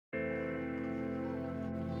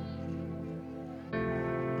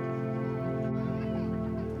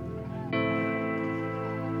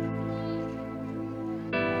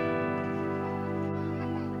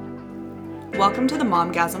Welcome to the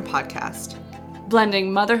Momgasm Podcast.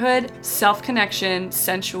 Blending motherhood, self-connection,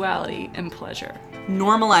 sensuality, and pleasure.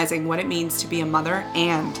 Normalizing what it means to be a mother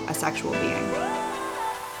and a sexual being.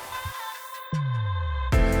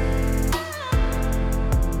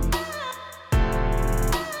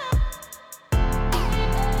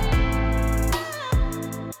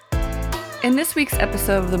 In this week's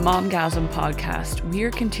episode of the Momgasm Podcast, we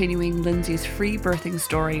are continuing Lindsay's free birthing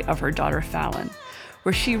story of her daughter Fallon,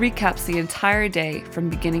 where she recaps the entire day from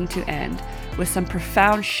beginning to end with some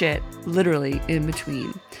profound shit literally in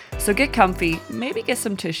between. So get comfy, maybe get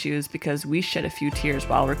some tissues because we shed a few tears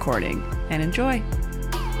while recording, and enjoy.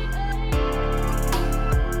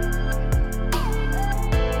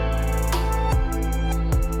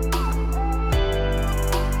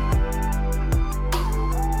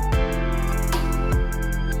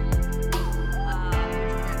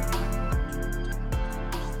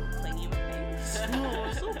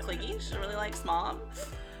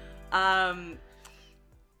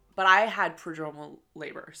 But I had prodromal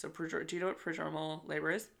labor. So do you know what prodromal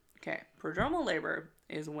labor is? Okay, prodromal labor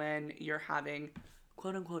is when you're having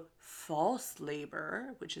quote unquote false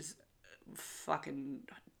labor, which is fucking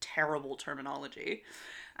terrible terminology.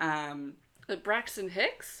 Braxton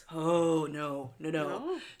Hicks? Oh,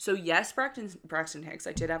 no. So yes, Braxton Hicks.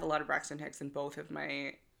 I did have a lot of Braxton Hicks in both of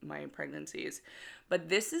my pregnancies. But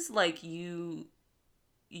this is like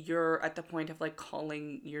you're at the point of like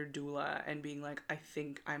calling your doula and being like, I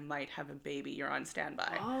think I might have a baby. You're on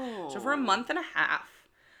standby. Oh. So for a month and a half,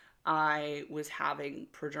 I was having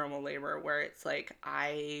prodromal labor where it's like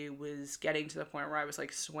I was getting to the point where I was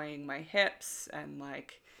like swaying my hips and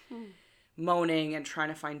like moaning and trying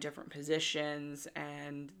to find different positions.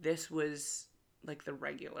 And this was like the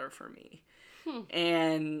regular for me.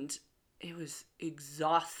 And it was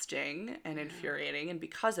exhausting and infuriating. And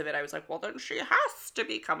because of it, I was like, well, then she has to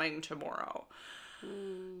be coming tomorrow.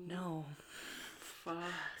 No. Fuck.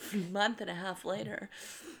 A month and a half later.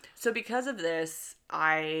 So because of this,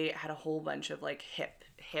 I had a whole bunch of like hip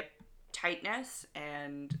tightness.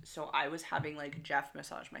 And so I was having like Jeff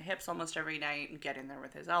massage my hips almost every night and get in there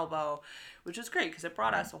with his elbow, which was great because it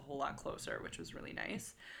brought us a whole lot closer, which was really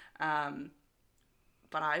nice.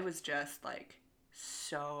 But I was just like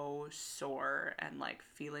so sore and like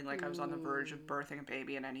feeling like I was on the verge of birthing a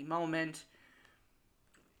baby at any moment.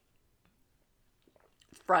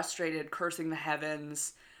 Frustrated, cursing the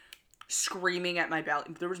heavens, screaming at my belly.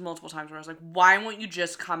 There was multiple times where I was like, why won't you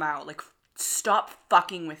just come out? Like, stop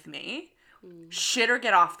fucking with me. Shit or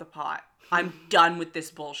get off the pot. I'm done with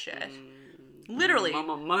this bullshit.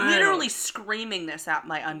 Literally screaming this at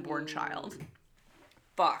my unborn child.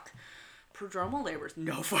 Fuck. Prodromal labor is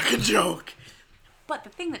no fucking joke. But the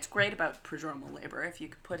thing that's great about prodromal labor, if you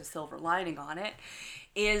could put a silver lining on it,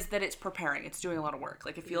 is that it's preparing. It's doing a lot of work.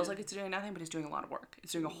 Like, it feels like it's doing nothing, but it's doing a lot of work.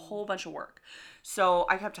 It's doing a whole bunch of work. So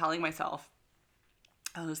I kept telling myself,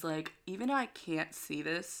 I was like, even though I can't see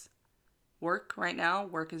this work right now,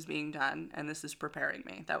 work is being done, and this is preparing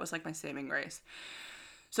me. That was like my saving grace.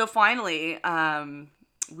 So finally,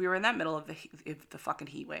 we were in that middle of the fucking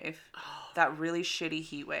heat wave. That really shitty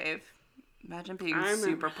heat wave. Imagine being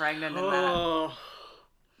super pregnant in that.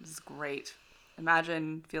 This is great.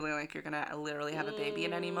 Imagine feeling like you're gonna literally have a baby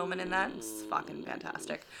at any moment in that. It's fucking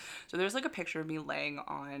fantastic. So there's like a picture of me laying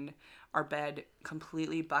on our bed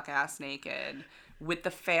completely buck-ass naked with the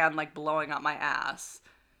fan like blowing up my ass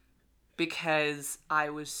because I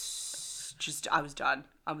was done.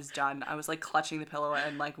 I was like clutching the pillow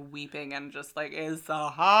and like weeping and just like, it's so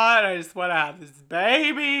hot. I just want to have this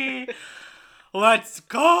baby. Let's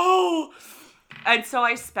go. And so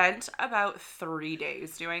I spent about 3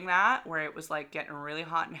 days doing that, where it was like getting really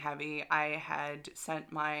hot and heavy. I had sent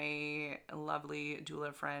my lovely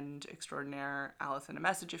doula friend extraordinaire, Allison, a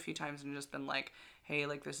message a few times and just been like, hey,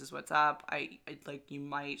 like, this is what's up. I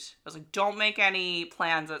was like, don't make any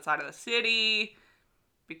plans outside of the city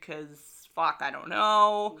because fuck, I don't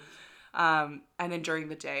know. And then during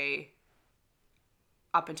the day,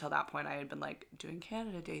 up until that point, I had been like doing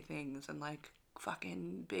Canada Day things and like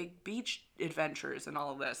fucking big beach adventures and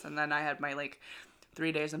all of this. And then I had my like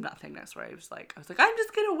 3 days of nothingness where I was like, I'm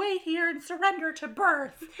just gonna wait here and surrender to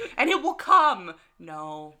birth and it will come.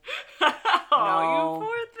 No. Oh, you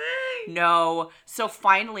poor thing. No. So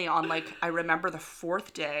finally on like, I remember the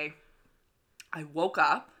 4th day, I woke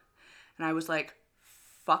up and I was like,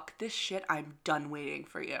 fuck this shit. I'm done waiting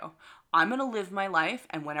for you. I'm gonna live my life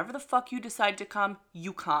and whenever the fuck you decide to come,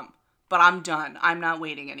 you come. But I'm done. I'm not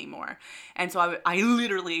waiting anymore. And so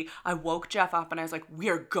I woke Jeff up and I was like, we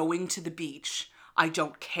are going to the beach. I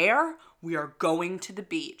don't care We are going to the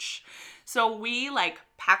beach. So we like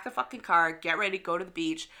pack the fucking car, get ready, go to the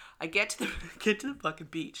beach. I get to the fucking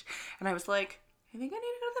beach, and I was like, I think I need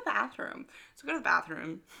to go to the bathroom. So I go to the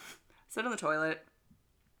bathroom, sit on the toilet,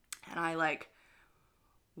 and I like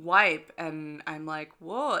wipe, and I'm like,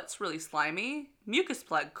 whoa, it's really slimy. Mucus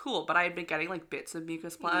plug, cool. But I had been getting like bits of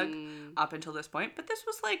mucus plug up until this point, but this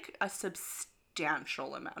was like a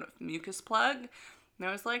substantial amount of mucus plug, and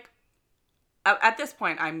I was like, at this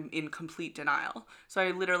point, I'm in complete denial. So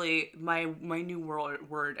I literally, my new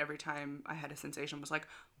word every time I had a sensation was like,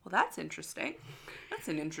 well, that's interesting. That's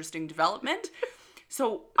an interesting development.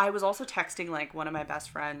 So I was also texting like one of my best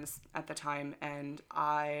friends at the time, and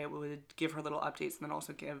I would give her little updates and then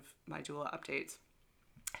also give my doula updates.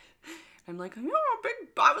 I'm like, I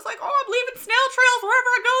was like, oh, I'm leaving snail trails wherever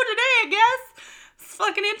I go today, I guess. It's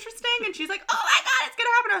fucking interesting. And she's like, oh my God, it's going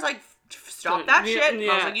to happen. I was like, stop that shit.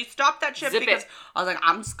 Yeah. I was like, you stop that shit. Zip because it. I was like,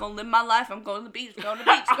 I'm just going to live my life. I'm going to the beach. Great.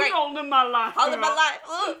 I'm going to live my life. I'll live my life.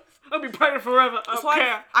 Ugh. I'll be pregnant forever. I don't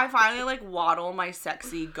care. I finally like waddle my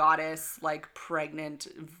sexy goddess, like pregnant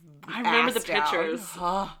I remember the down. pictures.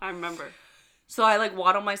 I remember. So I like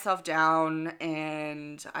waddle myself down,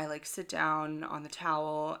 and I like sit down on the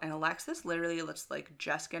towel, and Alexis literally looks like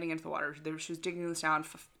just getting into the water. She was digging in the sand,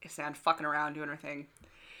 fucking around, doing her thing.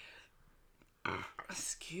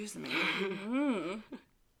 Excuse me.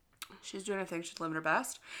 She's doing her thing. She's living her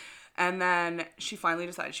best. And then she finally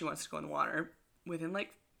decided she wants to go in the water. Within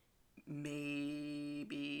like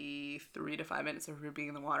maybe 3 to 5 minutes of her being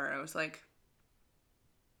in the water, I was like,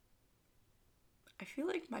 I feel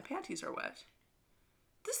like my panties are wet.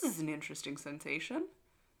 This is an interesting sensation.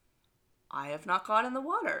 I have not gone in the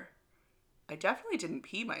water. I definitely didn't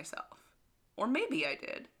pee myself. Or maybe I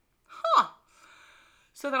did. Huh.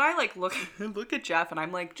 So then I like look at Jeff, and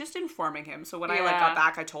I'm like just informing him. So when I like got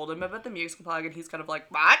back, I told him about the mucus plug, and he's kind of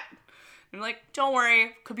like, what? And I'm like, don't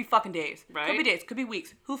worry. Could be fucking days. Right? Could be days. Could be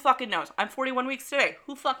weeks. Who fucking knows? I'm 41 weeks today.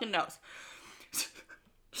 Who fucking knows?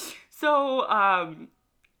 So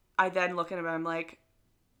I then look at him, and I'm like,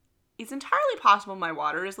 it's entirely possible my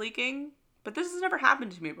water is leaking, but this has never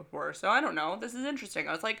happened to me before, so I don't know. This is interesting.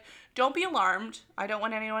 I was like, don't be alarmed. I don't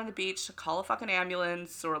want anyone on the beach to call a fucking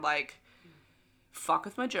ambulance or, like, fuck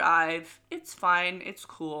with my drive. It's fine. It's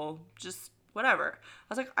cool. Just whatever. I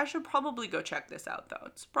was like, I should probably go check this out, though.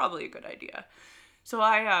 It's probably a good idea. So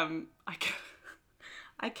I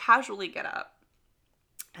casually get up,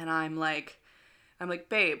 and I'm like,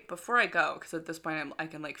 babe, before I go, because at this point I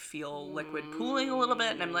can like feel liquid pooling a little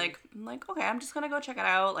bit, and I'm like, okay, I'm just gonna go check it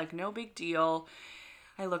out, like no big deal.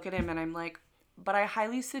 I look at him, and I'm like, but I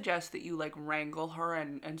highly suggest that you like wrangle her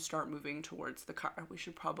and start moving towards the car. We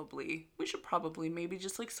should probably maybe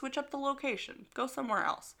just like switch up the location, go somewhere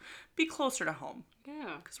else, be closer to home.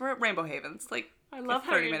 Yeah, because we're at Rainbow Haven. It's like I love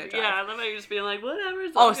how 30-minute drive. Yeah, I love how you're just being like, whatever.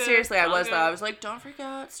 It's all good. Seriously, I was good. though. I was like, don't freak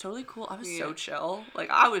out. It's totally cool. I was so chill. Like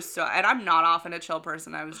I was so, and I'm not often a chill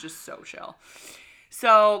person. I was just so chill.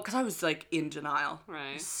 So, because I was like in denial.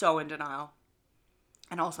 Right. So in denial.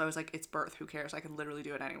 And also I was like, it's birth. Who cares? I can literally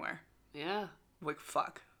do it anywhere. Yeah. Like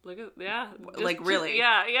fuck. Look at like really.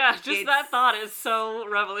 Just that thought is so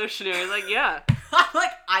revolutionary. Like yeah.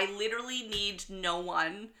 Like I literally need no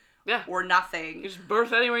one. Yeah. Or nothing. You just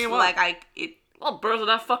birth anywhere you want. Like I'll birth on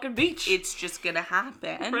that fucking beach. It's just gonna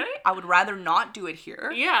happen. Right? I would rather not do it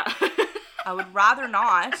here. Yeah. I would rather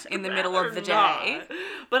not in the middle of the day.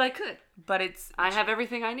 But I could. But I have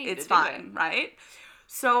everything I need. It's fine, right?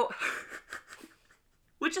 So,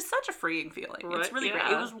 which is such a freeing feeling. Right? It's really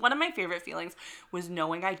great. It was one of my favorite feelings was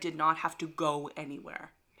knowing I did not have to go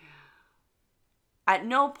anywhere. Yeah. At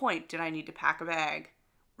no point did I need to pack a bag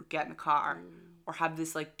or get in the car or have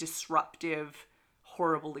this like disruptive,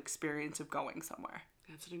 horrible experience of going somewhere.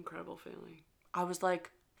 That's an incredible feeling. I was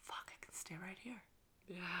like, fuck, I can stay right here.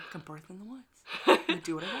 Yeah. I can birth in the woods. I can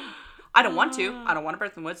do what I want. I don't want to. I don't want to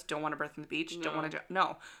birth in the woods. Don't want to birth in the beach. No. Don't want to do...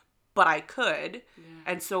 No. But I could. Yeah.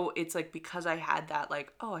 And so it's like because I had that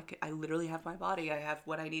like, oh, I literally have my body. I have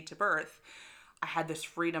what I need to birth. I had this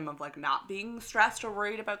freedom of like not being stressed or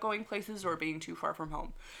worried about going places or being too far from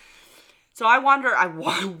home. So I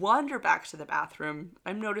wander back to the bathroom.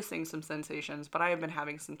 I'm noticing some sensations, but I have been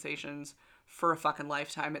having sensations for a fucking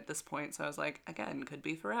lifetime at this point. So I was like, again, could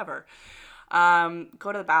be forever.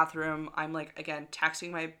 Go to the bathroom. I'm like, again,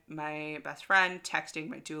 texting my best friend, texting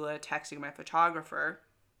my doula, texting my photographer,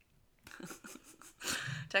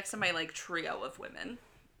 texting my like trio of women.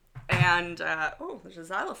 And, there's a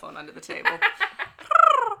xylophone under the table.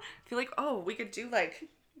 I feel like, we could do like...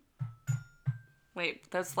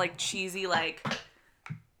 Wait, that's like cheesy, like...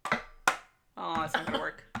 Oh, it's not gonna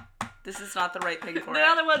work. This is not the right thing for The it.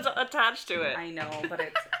 other one's attached to it. I know, but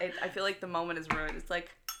I feel like the moment is ruined. It's like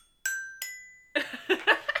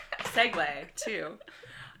segue too.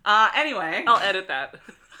 Anyway. I'll edit that.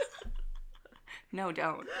 No,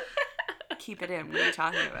 don't. Keep it in. What are you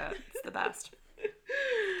talking about? It's the best.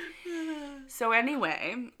 So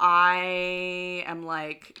anyway, I am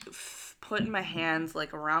like putting my hands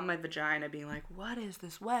like around my vagina, being like, "What is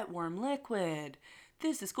this wet, warm liquid?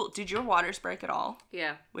 This is cool." Did your waters break at all?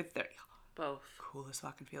 Yeah. With the Both. coolest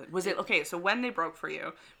fucking feeling. Was it okay? So when they broke for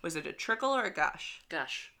you, was it a trickle or a gush?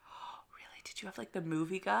 Gush. Really? Did you have like the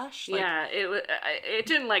movie gush? Like, Yeah. It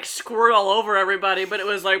didn't like squirt all over everybody, but it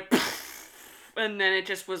was like. And then it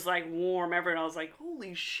just was like warm everywhere. I was like,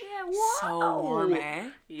 holy shit, whoa. so warm, eh?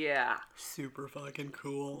 Yeah. Super fucking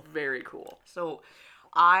cool. Very cool. So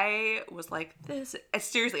I was like, this,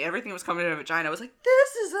 seriously, everything was coming in my vagina. I was like,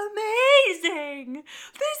 this is amazing.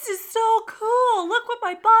 This is so cool. Look what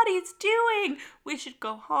my body's doing. We should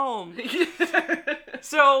go home.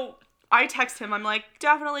 So I text him. I'm like,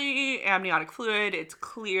 definitely amniotic fluid. It's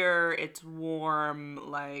clear. It's warm.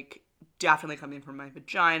 Like, definitely coming from my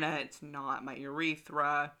vagina. It's not my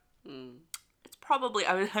urethra. It's probably,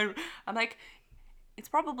 I'm like, it's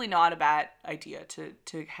probably not a bad idea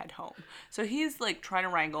to head home. So he's like trying to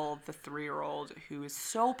wrangle the 3-year-old who is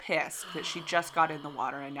so pissed that she just got in the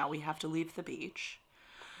water and now we have to leave the beach.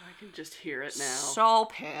 I can just hear it now. So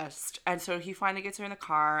pissed. And so he finally gets her in the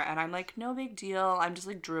car and I'm like, no big deal. I'm just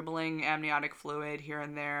like dribbling amniotic fluid here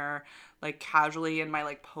and there, like casually in my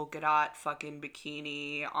like polka dot fucking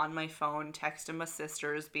bikini on my phone, texting my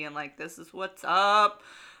sisters being like, this is what's up.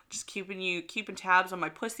 Just keeping tabs on my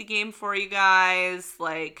pussy game for you guys.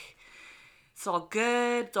 Like, it's all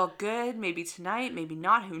good. It's all good. Maybe tonight, maybe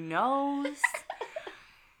not. Who knows?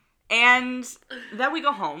 And then we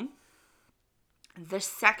go home. The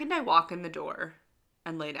second I walk in the door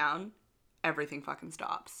and lay down, everything fucking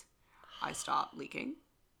stops. I stop leaking.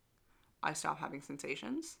 I stop having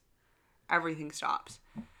sensations. Everything stops.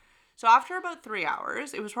 So after about 3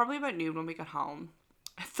 hours, it was probably about noon when we got home.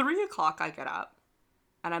 At 3 o'clock, I get up.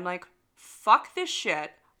 And I'm like, fuck this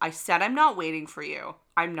shit. I said I'm not waiting for you.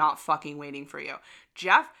 I'm not fucking waiting for you.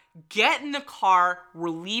 Jeff, get in the car. We're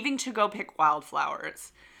leaving to go pick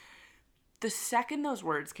wildflowers. The second those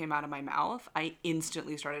words came out of my mouth, I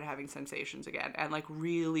instantly started having sensations again. And like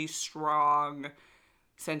really strong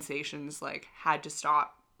sensations, like had to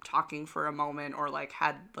stop talking for a moment or like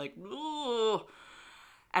had like, ugh,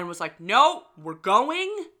 and was like, no, we're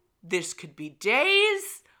going. This could be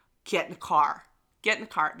days. Get in the car. Get in the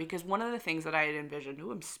car, because one of the things that I had envisioned,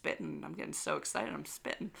 I'm spitting, I'm getting so excited, I'm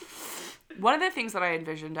spitting. One of the things that I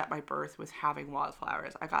envisioned at my birth was having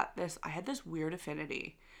wildflowers. I had this weird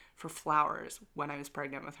affinity for flowers when I was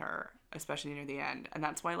pregnant with her, especially near the end. And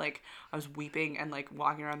that's why, like, I was weeping and, like,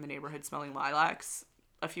 walking around the neighborhood smelling lilacs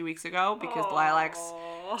a few weeks ago, because lilacs,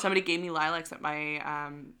 somebody gave me lilacs at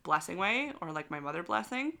my blessing way, or, like, my mother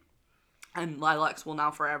blessing. And lilacs will now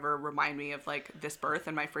forever remind me of, like, this birth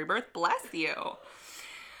and my free birth. Bless you.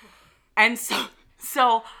 And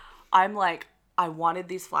so I'm like, I wanted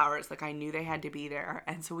these flowers. Like, I knew they had to be there.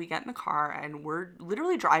 And so we get in the car and we're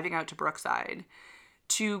literally driving out to Brookside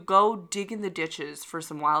to go dig in the ditches for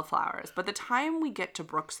some wildflowers. But the time we get to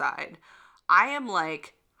Brookside, I am,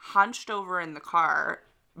 like, hunched over in the car,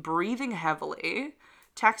 breathing heavily,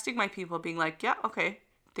 texting my people being like, yeah, okay,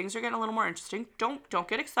 things are getting a little more interesting. Don't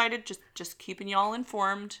get excited. Just keeping y'all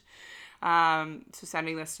informed. So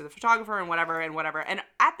sending this to the photographer and whatever. And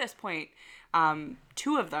at this point,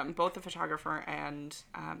 two of them, both the photographer and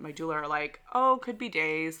my doula, are like, oh, could be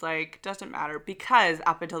days. Like, doesn't matter. Because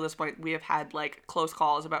up until this point, we have had, like, close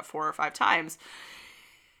calls about 4 or 5 times.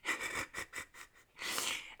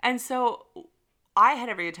 And so I had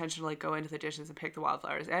every intention to, like, go into the ditches and pick the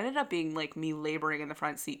wildflowers. It ended up being, like, me laboring in the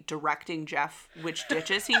front seat, directing Jeff which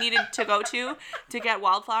ditches he needed to go to get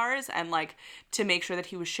wildflowers, and, like, to make sure that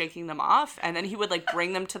he was shaking them off. And then he would, like,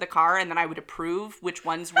 bring them to the car, and then I would approve which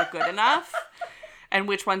ones were good enough and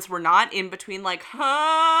which ones were not, in between, like,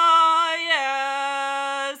 oh,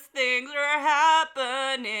 yes, things are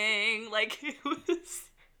happening. Like, it was...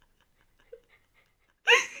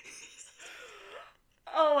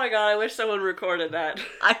 Oh my god, I wish someone recorded that.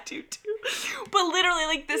 I do too. But literally,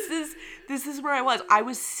 like, this is where I was. I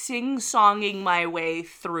was sing-songing my way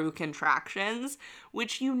through contractions,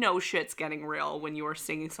 which, you know, shit's getting real when you are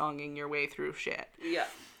sing-songing your way through shit. Yeah.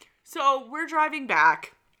 So we're driving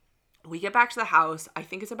back. We get back to the house. I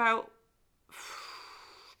think it's about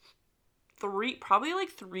probably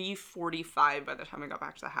like 3:45 by the time I got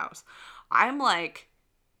back to the house. I'm like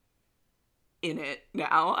in it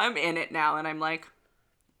now. I'm in it now, and I'm like,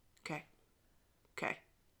 okay.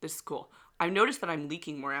 This is cool. I noticed that I'm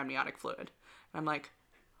leaking more amniotic fluid. And I'm like,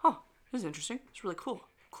 oh, this is interesting. It's really cool.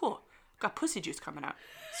 Cool. Got pussy juice coming out.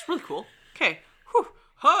 It's really cool. Okay. Whew.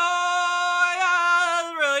 Oh, yeah,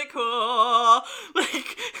 that's really cool.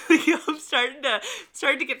 Like I'm starting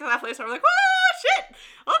to get to that place where I'm like, oh, shit.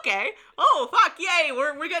 Okay. Oh, fuck. Yay.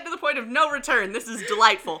 We're getting to the point of no return. This is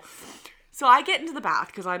delightful. So I get into the bath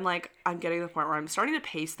because I'm getting to the point where I'm starting to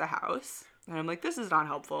pace the house. And I'm like, this is not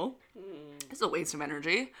helpful. This is a waste of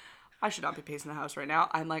energy. I should not be pacing the house right now.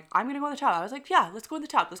 I'm like, I'm going to go in the tub. I was like, yeah, let's go in the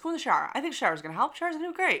tub. Let's go in the shower. I think shower's going to help. Shower's going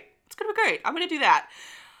to be great. It's going to be great. I'm going to do that.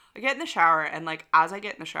 I get in the shower, and like, as I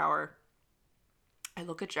get in the shower, I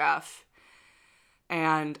look at Jeff,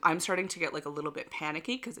 and I'm starting to get like a little bit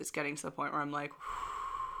panicky because it's getting to the point where I'm like,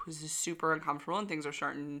 this is super uncomfortable, and things are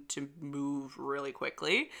starting to move really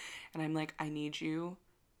quickly. And I'm like, I need you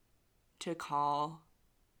to call,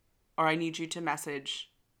 or I need you to message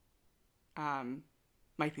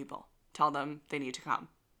my people. Tell them they need to come.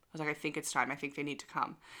 I was like, I think it's time. I think they need to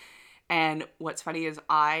come. And what's funny is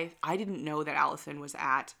I didn't know that Allison was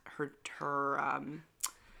at her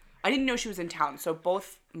I didn't know she was in town. So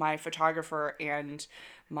both my photographer and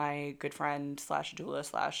my good friend / doula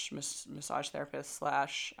 / massage therapist /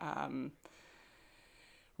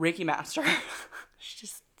 Reiki master,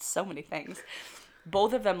 just so many things.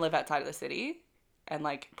 Both of them live outside of the city and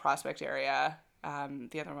like Prospect area.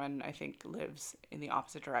 The other one I think lives in the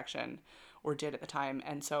opposite direction, or did at the time.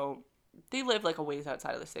 And so they live like a ways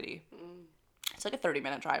outside of the city. It's like a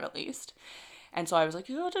 30-minute drive at least. And so I was like,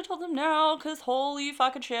 you have to tell them now, because holy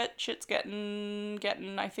fucking shit's getting,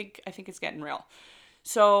 I think it's getting real.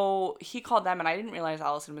 So he called them, and I didn't realize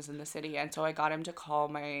Allison was in the city. And so I got him to call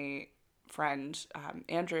my friend,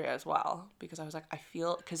 Andrea, as well, because I was like,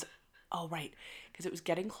 because it was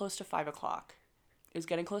getting close to 5 o'clock. It was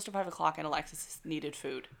getting close to 5 o'clock, and Alexis needed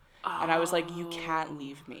food. Oh. And I was like, you can't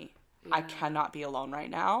leave me. Yeah. I cannot be alone right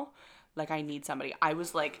now. Like, I need somebody. I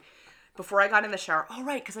was like, before I got in the shower,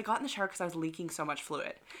 because I got in the shower because I was leaking so much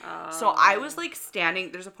fluid. Oh. So I was like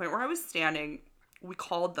standing, there's a point where I was standing, we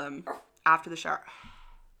called them after the shower.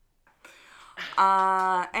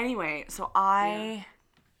 Anyway, so I'm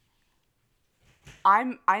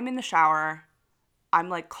in the shower. I'm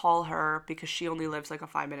like, call her, because she only lives like a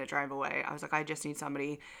 5-minute drive away. I was like, I just need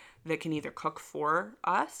somebody that can either cook for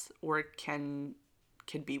us or can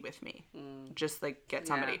be with me. Just like get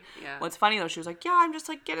somebody. Yeah. What's funny though, she was like, yeah, I'm just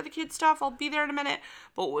like getting the kids stuff. I'll be there in a minute.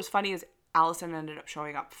 But what was funny is Allison ended up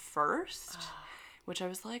showing up first, which I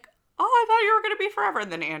was like, oh, I thought you were going to be forever.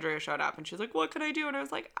 And then Andrea showed up and she's like, what can I do? And I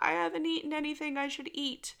was like, I haven't eaten anything I should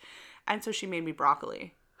eat. And so she made me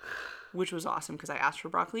broccoli, which was awesome because I asked for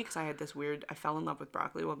broccoli because I fell in love with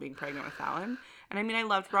broccoli while being pregnant with Fallon. And I mean, I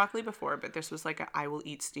loved broccoli before, but this was like I will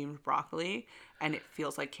eat steamed broccoli and it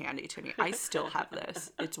feels like candy to me. I still have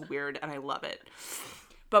this. It's weird and I love it.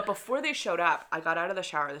 But before they showed up, I got out of the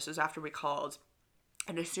shower. This was after we called.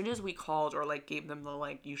 And as soon as we called or like gave them the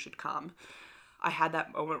like, you should come, I had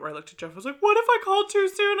that moment where I looked at Jeff. I was like, what if I called too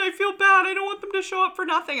soon? I feel bad. I don't want them to show up for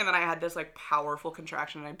nothing. And then I had this like powerful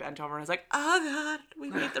contraction and I bent over and I was like, oh God, we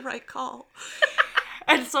made the right call.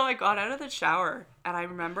 And so I got out of the shower and I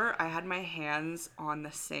remember I had my hands on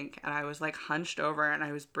the sink and I was like hunched over and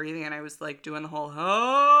I was breathing and I was like doing the whole,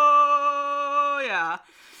 oh yeah.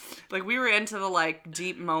 Like we were into the like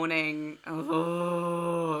deep moaning,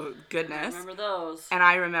 oh goodness. I remember those. And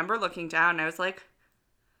I remember looking down and I was like,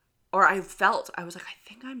 I was like, I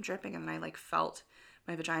think I'm dripping. And then I like felt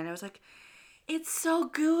my vagina. I was like, it's so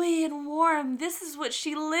gooey and warm. This is what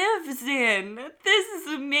she lives in. This is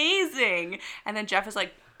amazing. And then Jeff was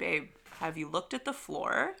like, babe, have you looked at the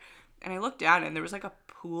floor? And I looked down and there was like a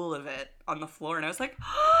pool of it on the floor. And I was like,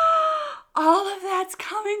 oh, all of that's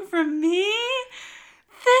coming from me?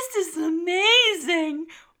 This is amazing.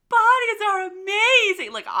 Bodies are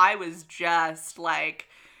amazing. Like I was just like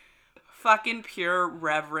fucking pure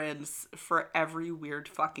reverence for every weird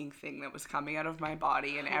fucking thing that was coming out of my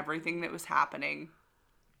body and everything that was happening.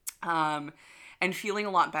 And feeling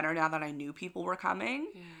a lot better now that I knew people were coming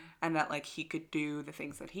and that like he could do the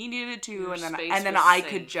things that he needed to. Your and then I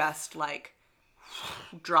could just like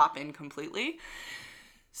drop in completely.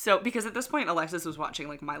 So, because at this point, Alexis was watching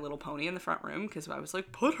like My Little Pony in the front room because I was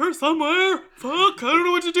like, put her somewhere. Fuck, I don't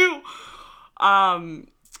know what to do.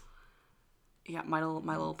 Yeah, My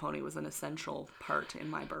Little Pony was an essential part in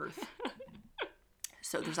my birth.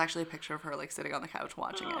 So there's actually a picture of her like sitting on the couch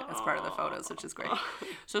watching it as part of the photos, which is great.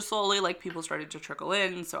 So slowly like people started to trickle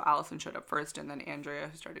in. So Allison showed up first and then Andrea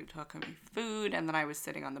started to cook me food. And then I was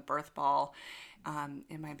sitting on the birth ball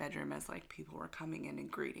in my bedroom as like people were coming in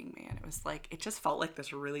and greeting me. And it was like, it just felt like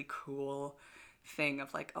this really cool thing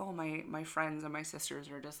of like, oh, my friends and my sisters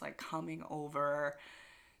are just like coming over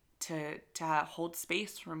to hold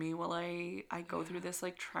space for me while I go through this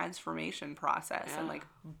like transformation process and like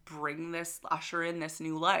usher in this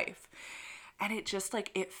new life. And it just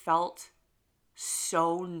like, it felt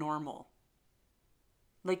so normal.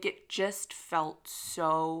 Like it just felt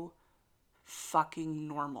so fucking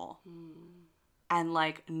normal. And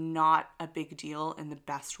like not a big deal in the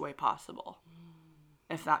best way possible.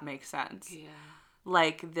 If that makes sense. Yeah.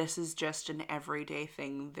 Like this is just an everyday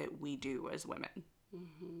thing that we do as women.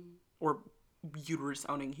 Or uterus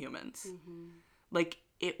owning humans. Like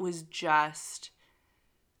it was just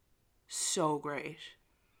so great.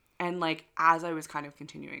 And like as I was kind of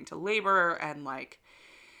continuing to labor and like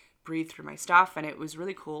breathe through my stuff, and it was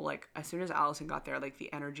really cool, like as soon as Allison got there, like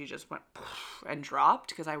the energy just went and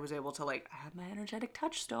dropped, because I was able to like, I had my energetic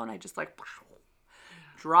touchstone, I just like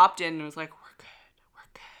dropped in and was like, we're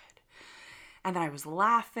good. And then I was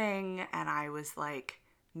laughing and I was like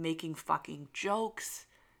making fucking jokes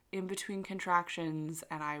in between contractions,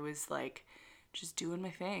 and I was like just doing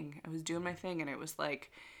my thing. I was doing my thing, and it was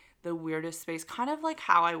like the weirdest space, kind of like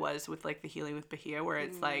how I was with like the Healing with Bahia, where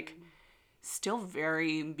it's like still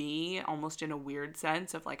very me, almost in a weird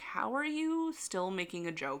sense of like, how are you still making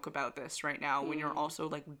a joke about this right now when you're also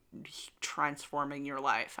like transforming your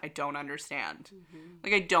life? I don't understand.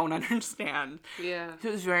 Like, I don't understand. Yeah. So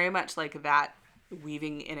it was very much like that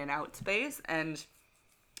weaving in and out space. And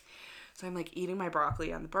so I'm like eating my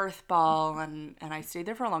broccoli on the birth ball, and I stayed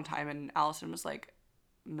there for a long time, and Allison was like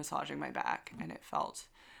massaging my back, and it felt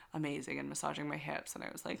amazing, and massaging my hips, and I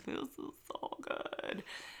was like, this is so good.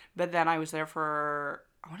 But then I was there for,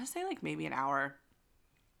 I want to say like maybe an hour.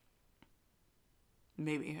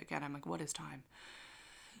 Maybe. Again, I'm like, what is time?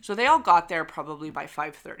 So they all got there probably by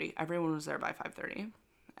 5:30. Everyone was there by 5:30.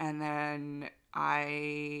 And then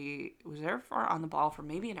I was there on the ball for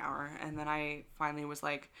maybe an hour. And then I finally was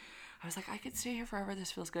like, I could stay here forever.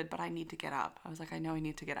 This feels good, but I need to get up. I was like, I know I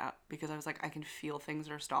need to get up, because I was like, I can feel things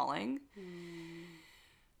are stalling.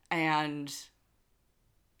 And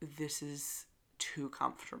this is too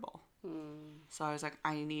comfortable. So I was like,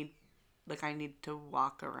 I need to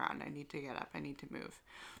walk around. I need to get up. I need to move.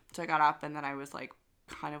 So I got up, and then I was like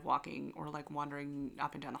kind of walking or like wandering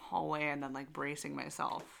up and down the hallway, and then like bracing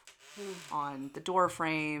myself on the door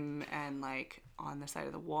frame and like on the side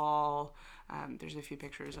of the wall. There's a few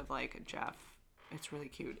pictures of like Jeff. It's really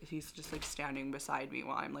cute. He's just like standing beside me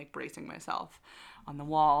while I'm like bracing myself on the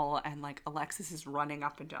wall, and like Alexis is running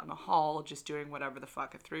up and down the hall just doing whatever the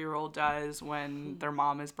fuck a 3-year-old does when their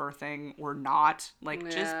mom is birthing or not, like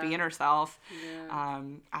just being herself,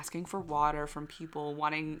 asking for water from people,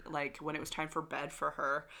 wanting, like when it was time for bed for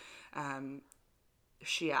her,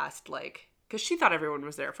 she asked, like, because she thought everyone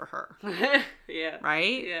was there for her. Yeah.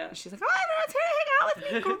 Right? Yeah. And she's like, oh, everyone's here to hang out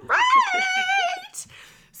with me. Great!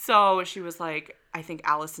 So she was like, I think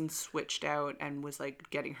Allison switched out and was like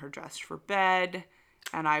getting her dressed for bed.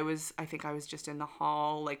 And I think I was just in the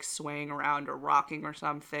hall, like swaying around or rocking or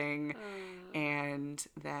something. And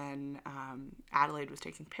then Adelaide was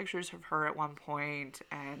taking pictures of her at one point.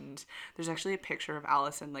 And there's actually a picture of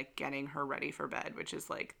Allison like getting her ready for bed, which is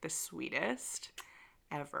like the sweetest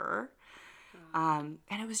ever. And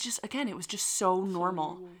it was just, again, it was just so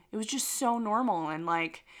normal. It was just so normal. And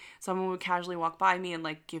like someone would casually walk by me and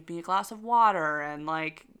like give me a glass of water, and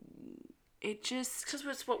like it just, Because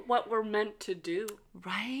it's what we're meant to do.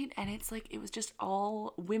 right? And it's like, it was just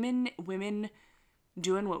all women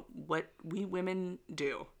doing what we women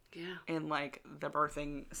do. Yeah. In like the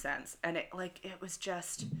birthing sense. And it was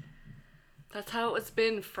just, That's how it's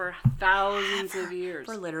been for thousands of years.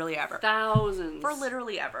 for literally ever. Thousands. For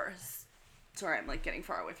literally ever. Sorry, I'm like getting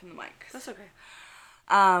far away from the mic. That's okay.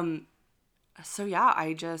 So yeah,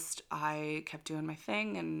 I kept doing my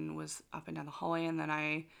thing and was up and down the hallway, and then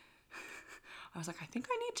I was like, I think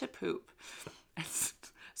I need to poop.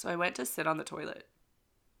 So I went to sit on the toilet.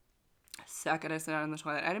 Second I sit on the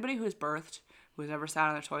toilet. Anybody who's birthed, who's ever sat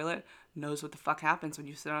on a toilet, knows what the fuck happens when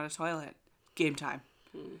you sit on a toilet. Game time.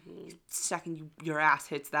 Second your ass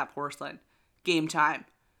hits that porcelain. Game time.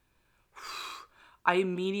 I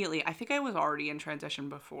think I was already in transition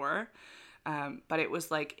before, but it was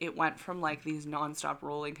like, it went from like these nonstop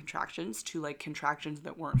rolling contractions to like contractions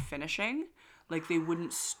that weren't finishing. Like they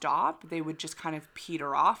wouldn't stop. They would just kind of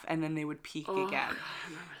peter off, and then they would peak again. God, I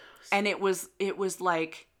remember those. And it was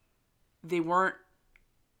like, they weren't,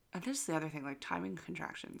 and this is the other thing, like timing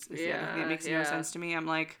contractions is the other thing that makes no sense to me. I'm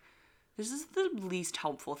like, this is the least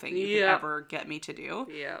helpful thing you could ever get me to do.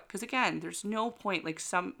 Yeah. Because again, there's no point, like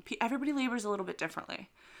everybody labors a little bit differently.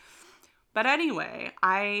 But anyway,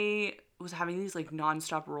 I was having these like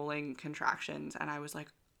nonstop rolling contractions, and I was like,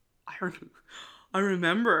 I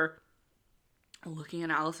remember looking at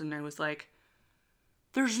Allison, and I was like,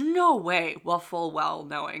 there's no way, well, full well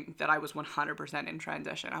knowing that I was 100% in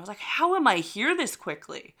transition. I was like, how am I here this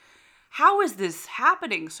quickly? How is this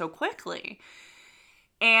happening so quickly?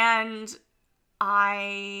 And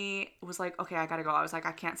I was like, okay, I gotta go. I was like,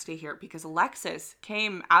 I can't stay here, because Alexis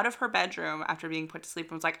came out of her bedroom after being put to sleep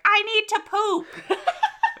and was like, I need to poop.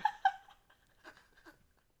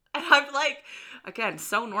 And I'm like, again,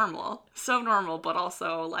 so normal, but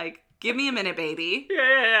also like, give me a minute, baby.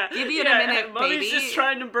 Yeah. Give me a minute, Mommy's baby. just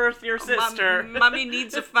trying to birth your sister. Mommy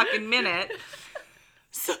needs a fucking minute.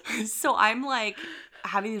 So I'm like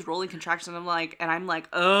having these rolling contractions. I'm like,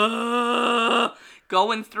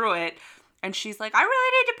 going through it. And she's like, I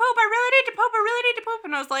really need to poop.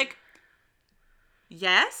 And I was like,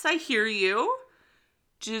 yes, I hear you.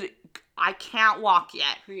 I can't walk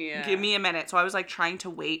yet. Yeah. Give me a minute. So I was like trying to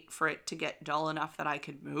wait for it to get dull enough that I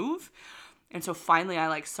could move. And so finally I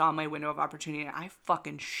like saw my window of opportunity, and I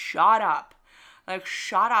fucking shot up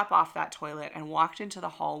off that toilet and walked into the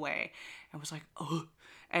hallway and was like, oh.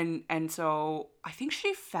 And so I think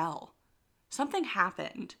she fell. Something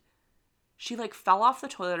happened. She like fell off the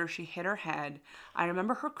toilet, or she hit her head. I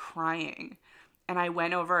remember her crying, and I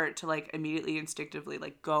went over to like immediately instinctively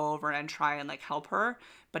like go over and try and like help her.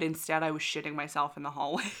 But instead I was shitting myself in the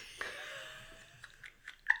hallway.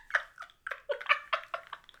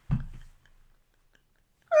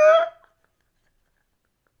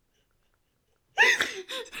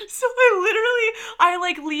 So I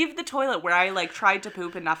like leave the toilet where I like tried to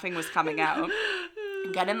poop and nothing was coming out.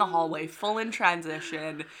 Get in the hallway, full in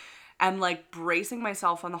transition, and like bracing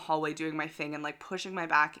myself on the hallway, doing my thing, and like pushing my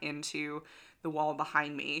back into the wall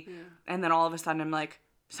behind me. Yeah. And then all of a sudden I'm like,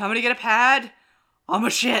 somebody get a pad. I'm a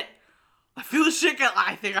shit. I feel a shit.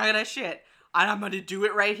 I think I'm gonna shit. And I'm going to do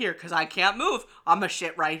it right here because I can't move. I'm going to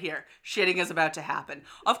shit right here. Shitting is about to happen.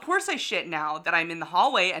 Of course I shit now that I'm in the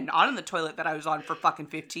hallway and not in the toilet that I was on for fucking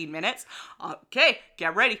 15 minutes. Okay,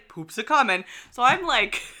 get ready. Poop's a coming. So I'm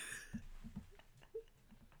like...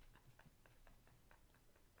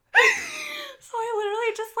 So I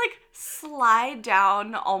literally just like slide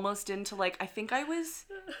down almost into like... I think I was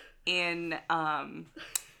in...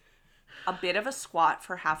 a bit of a squat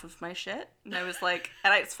for half of my shit. And I was like,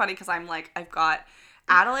 and it's funny because I'm like, I've got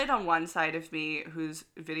Adelaide on one side of me who's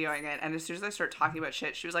videoing it. And as soon as I start talking about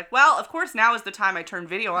shit, she was like, well, of course now is the time I turn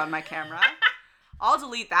video on my camera. I'll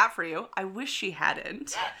delete that for you. I wish she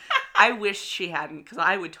hadn't. Because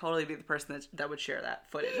I would totally be the person that would share that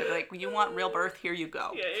footage. I'd be like, you want real birth? Here you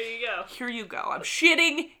go. Yeah, here you go. Here you go. I'm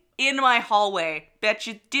shitting in my hallway. Bet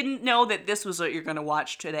you didn't know that this was what you're gonna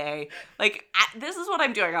watch today. Like, this is what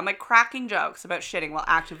I'm doing. I'm like cracking jokes about shitting while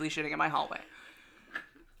actively shitting in my hallway.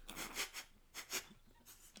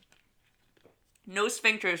 No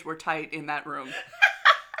sphincters were tight in that room.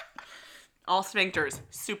 All sphincters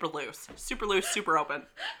super loose, super open,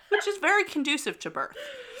 which is very conducive to birth.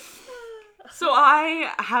 So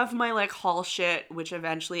I have my like hall shit, which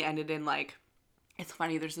eventually ended in like, it's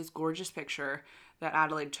funny, there's this gorgeous picture that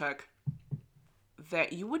Adelaide took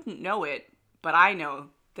that you wouldn't know it, but I know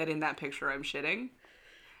that in that picture I'm shitting.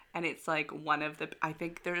 And it's like one of the, I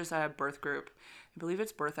think there's a birth group, I believe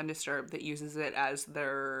it's Birth Undisturbed, that uses it as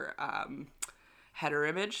their header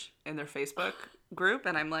image in their Facebook group.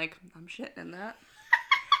 And I'm like, I'm shitting in that.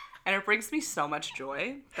 And it brings me so much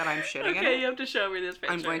joy that I'm shitting in it. Okay, you have to show me this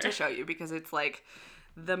picture. I'm going to show you because it's like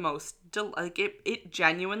the most, like it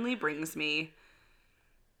genuinely brings me...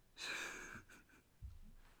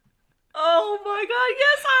 Oh my god,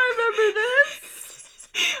 yes, I remember this!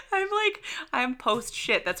 I'm post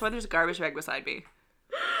shit. That's why there's a garbage bag beside me.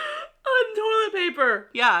 On toilet paper.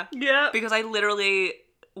 Yeah. Yeah. Because I literally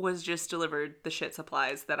was just delivered the shit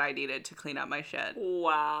supplies that I needed to clean up my shit.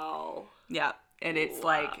 Wow. Yeah. And it's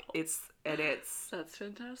like, it's... That's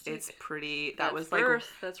fantastic. It's pretty... That's that was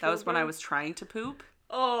birth. like... That was when I was trying to poop.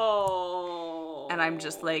 Oh. And I'm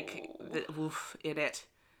just like,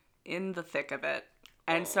 in the thick of it.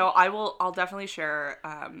 And so I'll definitely share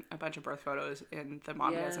a bunch of birth photos in the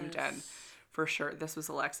Momgasm Den for sure. This was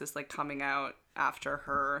Alexis like coming out after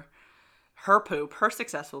her poop, her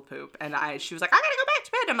successful poop, and she was like, I gotta go back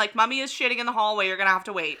to bed. I'm like, Mommy is shitting in the hallway. You're gonna have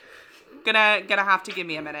to wait. Gonna have to give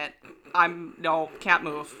me a minute. Can't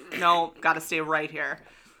move. No, gotta stay right here,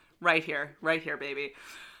 baby.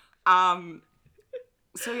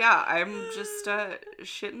 So yeah, I'm just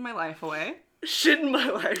shitting my life away. Shitting my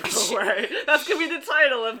life away. That's gonna be the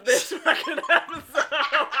title of this fucking episode.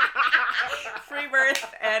 Free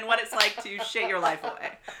birth and what it's like to shit your life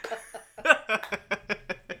away.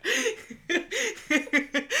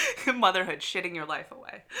 motherhood, shitting your life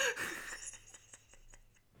away.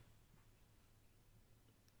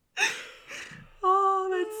 Oh,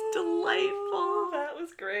 that's delightful. That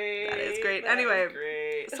was great. That is great. That Anyway, was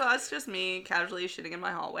great. so that's just me casually shitting in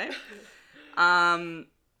my hallway.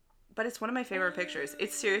 But it's one of my favorite pictures.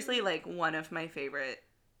 It's seriously like one of my favorite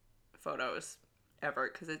photos ever,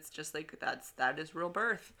 because it's just like that is real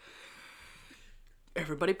birth.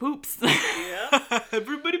 Everybody poops. Yep.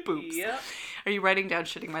 Everybody poops. Yep. Are you writing down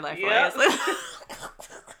shitting my life Yep. away?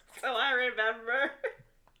 So I remember.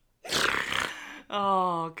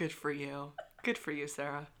 Oh, good for you. Good for you,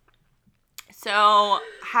 Sarah. So,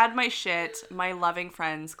 had my shit. My loving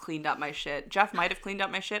friends cleaned up my shit. Jeff might have cleaned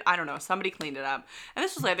up my shit. I don't know. Somebody cleaned it up. And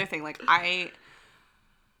this was the other thing. Like, I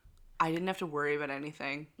didn't have to worry about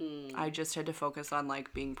anything. I just had to focus on,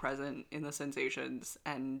 like, being present in the sensations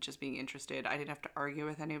and just being interested. I didn't have to argue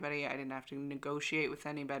with anybody. I didn't have to negotiate with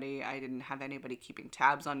anybody. I didn't have anybody keeping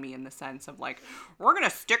tabs on me in the sense of, like, we're going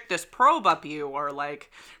to stick this probe up you, or, like,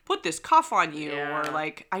 put this cuff on you, or,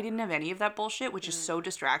 like, I didn't have any of that bullshit, which is so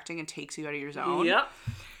distracting and takes you out of your zone. Yep.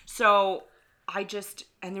 So,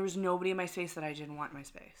 and there was nobody in my space that I didn't want in my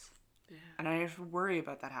space. Yeah. And I didn't have to worry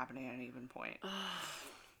about that happening at any given point.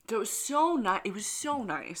 So it was so nice. It was so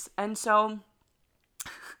nice. And so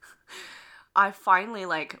I finally,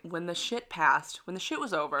 like, when the shit passed, when the shit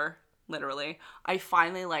was over, literally, I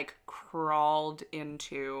finally, like, crawled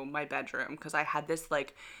into my bedroom, because I had this,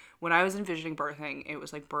 like, when I was envisioning birthing, it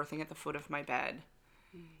was like birthing at the foot of my bed.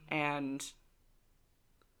 And,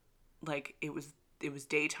 like, it was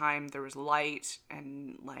daytime, there was light,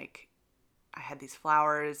 and, like, I had these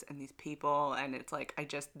flowers and these people, and it's like,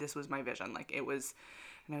 this was my vision. Like, it was,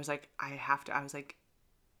 and I was like, I was like,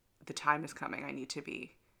 the time is coming. I need to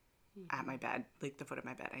be at my bed, like the foot of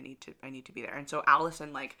my bed. I need to be there. And so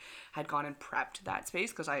Allison, like, had gone and prepped that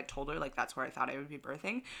space, because I had told her, like, that's where I thought I would be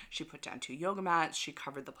birthing. She put down 2 yoga mats. She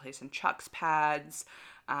covered the place in Chuck's pads,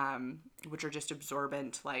 which are just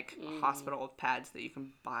absorbent, like, hospital pads that you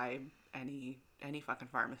can buy any fucking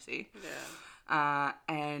pharmacy. Yeah.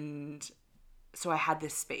 And so I had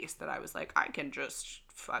this space that I was like, I can just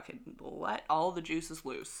fucking let all the juices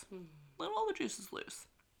loose. Let all the juices loose.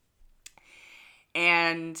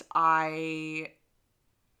 And I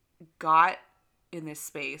got in this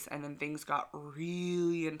space, and then things got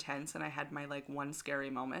really intense, and I had my, like, one scary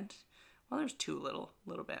moment. Well, there's 2 little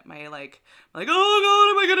bit. My, like, oh God,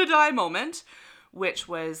 am I gonna die moment, which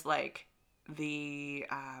was, like,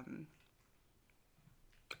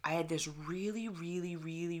 I had this really, really,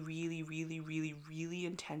 really, really, really, really, really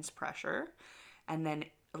intense pressure, and then,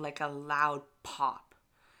 like, a loud pop.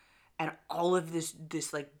 And all of this,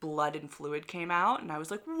 like, blood and fluid came out, and I was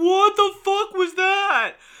like, what the fuck was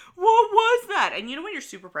that? What was that? And you know when you're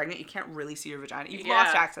super pregnant, you can't really see your vagina. You've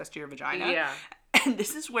lost access to your vagina. Yeah. And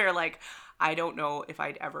this is where, like, I don't know if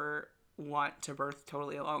I'd ever want to birth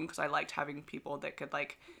totally alone, because I liked having people that could,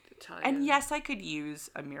 like, and yes, I could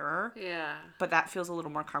use a mirror. Yeah. But that feels a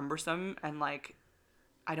little more cumbersome, and, like,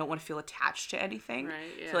 I don't want to feel attached to anything. Right,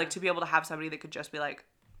 yeah. So, like, to be able to have somebody that could just be like,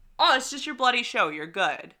 oh, it's just your bloody show, you're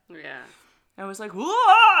good. Yeah. I was like,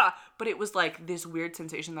 whoa! But it was, like, this weird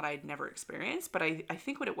sensation that I'd never experienced. But I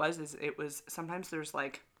think what it was is it was, sometimes there's,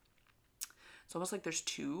 like, it's almost like there's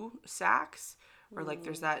 2 sacs, or, like,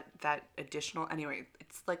 there's that additional, anyway,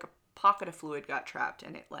 it's like a pocket of fluid got trapped,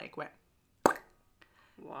 and it, like, went,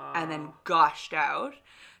 wow. And then gushed out.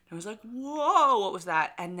 I was like, whoa, what was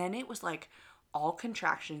that? And then it was like all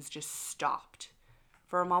contractions just stopped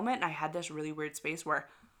for a moment. And I had this really weird space where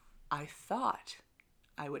I thought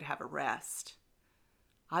I would have a rest.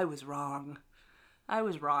 I was wrong.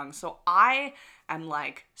 So I am,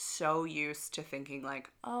 like, so used to thinking,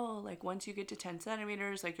 like, oh, like, once you get to 10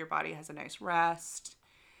 centimeters, like, your body has a nice rest.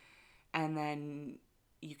 And then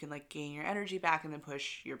you can, like, gain your energy back and then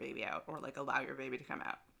push your baby out, or, like, allow your baby to come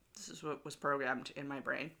out. This is what was programmed in my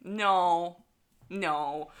brain. No.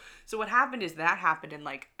 So what happened is that happened, and,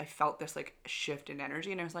 like, I felt this, like, shift in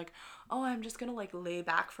energy, and I was like, oh, I'm just gonna, like, lay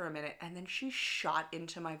back for a minute, and then she shot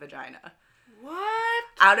into my vagina. What?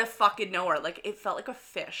 Out of fucking nowhere. Like, it felt like a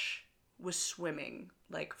fish was swimming,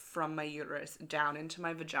 like, from my uterus down into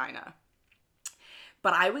my vagina.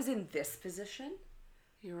 But I was in this position.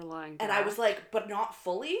 You were lying back. And I was like, but not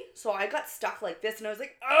fully. So I got stuck like this, and I was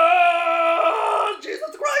like, oh, Jesus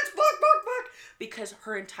Christ, fuck. Because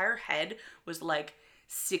her entire head was like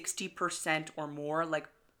 60% or more, like,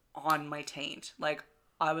 on my taint. Like,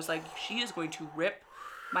 I was like, she is going to rip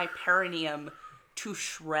my perineum to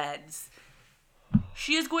shreds.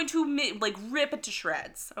 She is going to, like, rip it to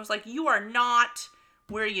shreds. I was like, you are not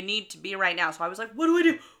where you need to be right now. So I was like, what do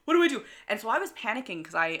I do? And so I was panicking,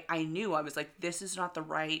 because I knew, I was like, this is not the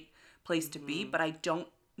right place to be, but I don't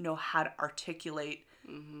know how to articulate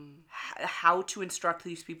how to instruct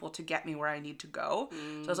these people to get me where I need to go.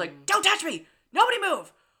 So I was like, don't touch me! Nobody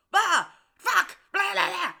move! Blah! Fuck! Blah, blah,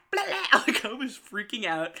 blah, blah, blah. Like, I was freaking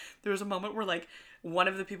out. There was a moment where, like, one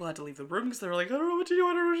of the people had to leave the room because they were like, I don't know what to do,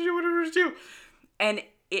 I don't know what to do. And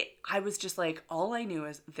I was just like, all I knew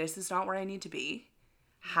is this is not where I need to be.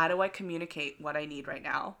 How do I communicate what I need right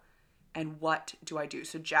now? And what do I do?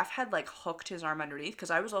 So Jeff had, like, hooked his arm underneath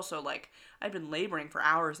because I was also, like, I'd been laboring for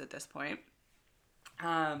hours at this point.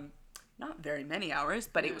 Not very many hours,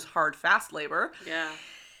 but it was hard, fast labor. Yeah.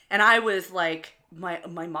 And I was, like,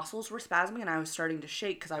 my muscles were spasming and I was starting to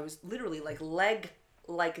shake because I was literally, like, leg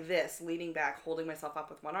like this, leaning back, holding myself up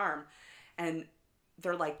with one arm. And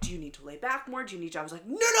they're like, do you need to lay back more? Do you need to? I was like,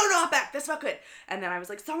 no, not back. That's not good. And then I was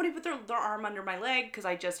like, somebody put their arm under my leg because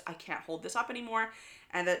I can't hold this up anymore.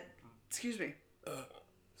 And that, excuse me.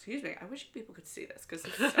 I wish people could see this because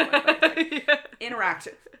it's so like,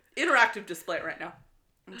 interactive display right now.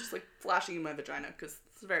 I'm just like flashing in my vagina because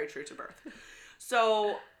it's very true to birth.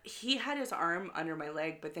 So he had his arm under my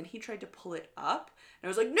leg, but then he tried to pull it up. And I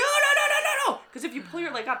was like, no. Because if you pull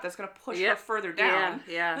your leg up, that's going to push her further down.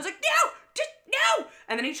 Yeah. I was like, no.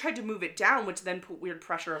 And then he tried to move it down, which then put weird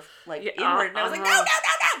pressure of like inward. And I was like, no.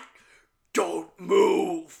 Don't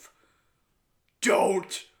move.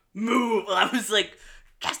 I was like,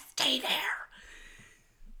 just stay there.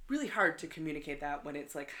 Really hard to communicate that when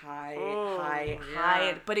it's like high.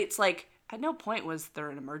 But it's like, at no point was there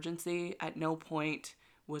an emergency. At no point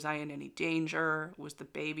was I in any danger. Was the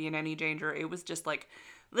baby in any danger? It was just like,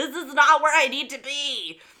 this is not where I need to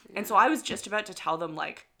be. Yeah. And so I was just about to tell them,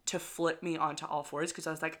 like, to flip me onto all fours because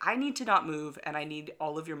I was like, I need to not move and I need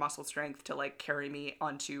all of your muscle strength to, like, carry me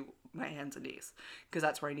onto my hands and knees because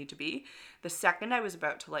that's where I need to be. The second I was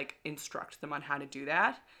about to, like, instruct them on how to do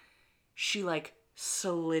that, she, like,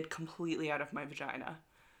 slid completely out of my vagina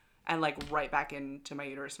and, like, right back into my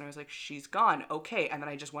uterus. And I was like, she's gone. Okay. And then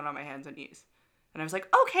I just went on my hands and knees. And I was like,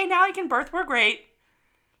 okay, now I can birth. We're great.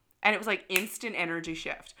 And it was like instant energy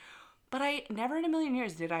shift. But I never in a million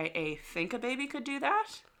years did I think a baby could do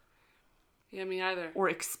that. Yeah, me either. Or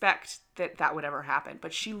expect that would ever happen.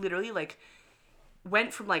 But she literally, like,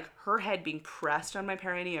 went from, like, her head being pressed on my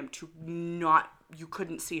perineum to not, you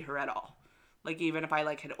couldn't see her at all. Like, even if I,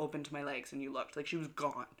 like, had opened my legs and you looked, like, she was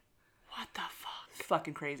gone. What the fuck?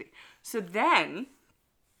 Fucking crazy. So then,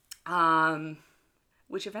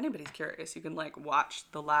 which if anybody's curious, you can, like, watch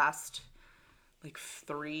the last, like,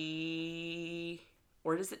 3,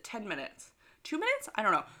 or is it 10 minutes? 2 minutes? I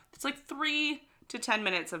don't know. It's like 3 to 10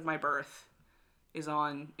 minutes of my birth is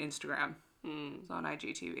on Instagram. It's on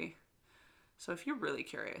IGTV. So if you're really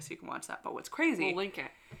curious, you can watch that. But what's crazy... We'll link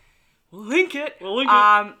it.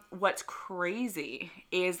 What's crazy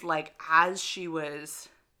is, like, as she was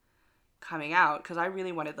coming out, because I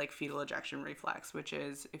really wanted, like, fetal ejection reflex, which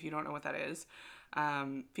is, if you don't know what that is,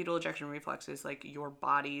 fetal ejection reflex is, like, your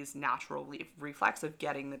body's natural reflex of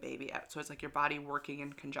getting the baby out. So it's like your body working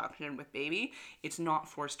in conjunction with baby. It's not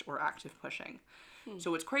forced or active pushing.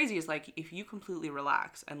 So what's crazy is, like, if you completely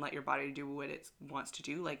relax and let your body do what it wants to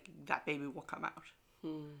do, like, that baby will come out.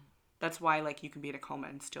 That's why, like, you can be in a coma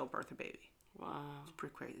and still birth a baby. Wow. It's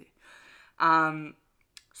pretty crazy.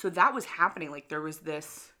 So that was happening. Like, there was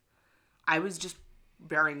this... I was just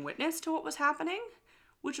bearing witness to what was happening,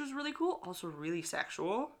 which was really cool. Also really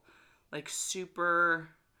sexual. Like, super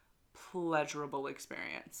pleasurable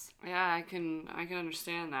experience. Yeah, I can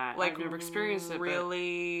understand that. Like, I've never experienced it,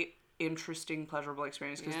 really interesting, pleasurable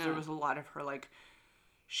experience because there was a lot of her, like...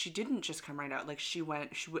 She didn't just come right out. Like, she would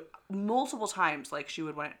multiple times, like, she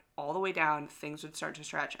would went all the way down, things would start to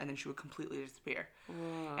stretch, and then she would completely disappear.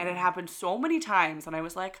 Whoa. And it happened so many times, and I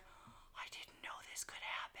was like, I didn't know this could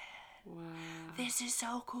happen. Wow. This is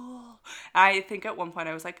so cool. I think at one point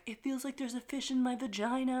I was like, it feels like there's a fish in my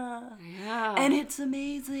vagina. Yeah. And it's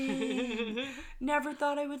amazing. Never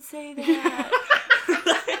thought I would say that.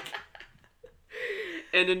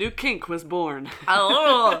 And a new kink was born.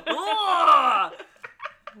 Oh.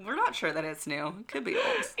 We're not sure that it's new. It could be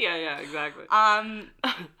old. Yeah, exactly.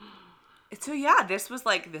 So yeah, this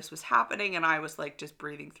was happening and I was like just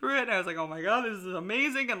breathing through it. And I was like, oh my God, this is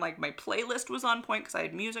amazing. And like my playlist was on point because I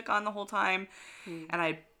had music on the whole time. And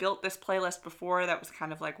I built this playlist before that was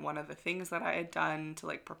kind of like one of the things that I had done to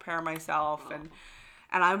like prepare myself. And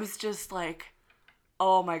I was just like,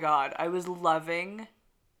 oh my God, I was loving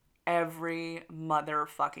every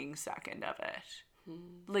motherfucking second of it.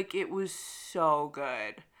 Like, it was so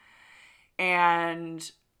good. And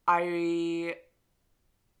I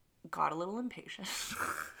got a little impatient.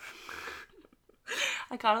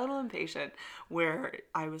 I got a little impatient where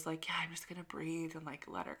I was like, yeah, I'm just going to breathe and like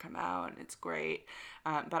let her come out and it's great.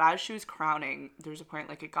 But as she was crowning, there's a point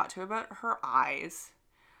like it got to about her eyes,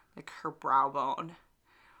 like her brow bone.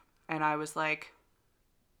 And I was like,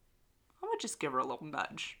 I'm going to just give her a little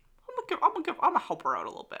nudge. I'm gonna help her out a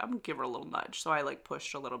little bit. I'm gonna give her a little nudge. So I like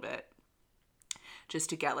pushed a little bit just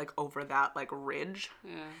to get like over that like ridge.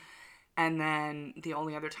 Yeah. And then the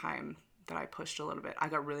only other time that I pushed a little bit, I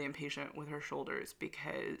got really impatient with her shoulders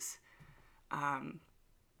because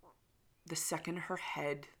the second her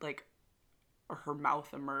head like or her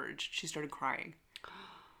mouth emerged, she started crying.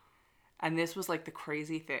 And this was like the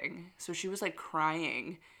crazy thing. So she was like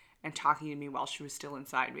crying and talking to me while she was still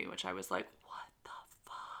inside me, which I was like,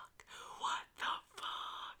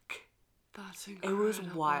 That's incredible. it was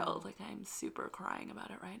wild. Like, I'm super crying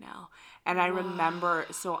about it right now. And I remember,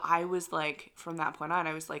 so I was like, from that point on,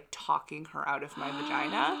 I was like talking her out of my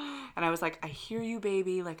vagina. And I was like, I hear you,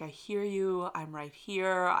 baby. Like, I hear you. I'm right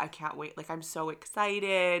here. I can't wait. Like, I'm so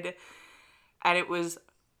excited. And it was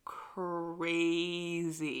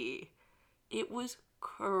crazy. It was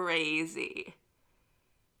crazy.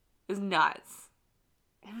 It was nuts.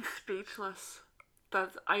 I'm speechless.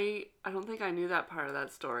 That's I don't think I knew that part of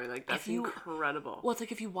that story. Like, that's incredible. Well, it's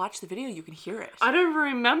like if you watch the video, you can hear it. I don't even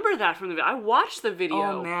remember that from the video. I watched the video.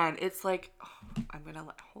 Oh man, it's like, I'm gonna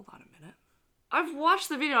hold on a minute. I've watched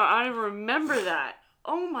the video. I don't even remember that.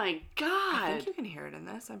 Oh my god. I think you can hear it in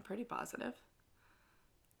this. I'm pretty positive.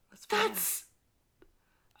 That's find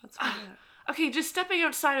out. okay. Just stepping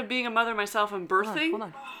outside of being a mother myself and birthing. Hold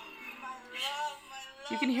on.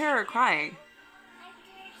 You can hear her crying.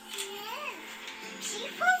 She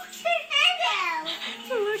poked her head out.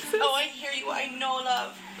 Alexis. Oh, I hear you. I know,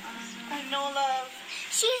 love. I know, love.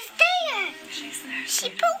 She's there. She's there. She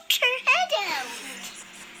poked her head out.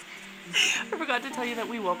 I forgot to tell you that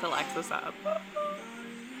we woke Alexis up. I'm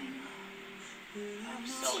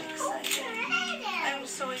so excited. I'm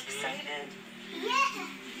so excited. Yeah.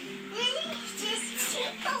 Really? She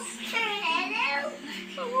poked her head out.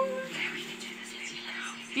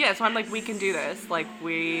 Yeah, so I'm like, we can do this. Like,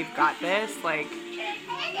 we've got this. Like,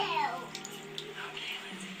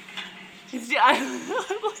 yeah, I'm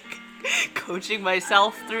like coaching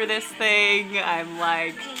myself through this thing. I'm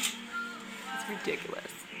like, it's ridiculous.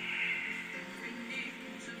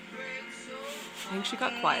 I think she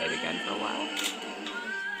got quiet again for a while. Okay,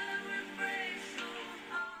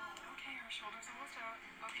 her shoulder's almost out.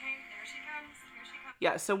 Okay, there she comes. Here she comes.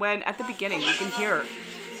 Yeah, so when, at the beginning, you can hear her.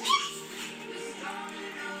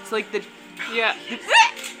 It's like the, yeah.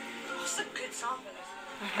 It's a good song for this.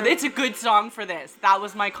 It's a good song for this. That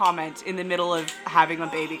was my comment in the middle of having a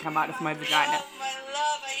baby come out of my vagina. Oh, my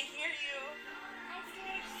love, I hear you.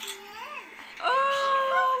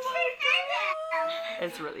 Oh my god.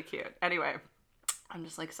 It's really cute. Anyway, I'm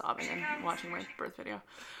just like sobbing and watching my birth video.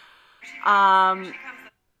 Oh, we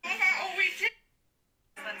did.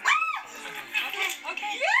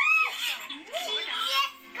 Okay.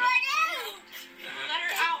 Let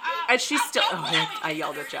her out. And she's still, oh, I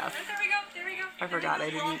yelled at Jeff. There we go. There we go. I forgot I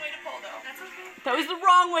Wrong didn't. way to pull, though. That's okay. That was the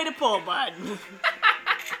wrong way to pull, bud.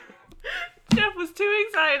 Jeff was too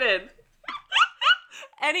excited.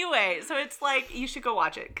 Anyway, so it's like, you should go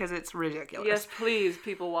watch it because it's ridiculous. Yes, please,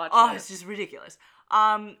 people watch Oh, it. it's just ridiculous.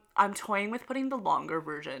 I'm toying with putting the longer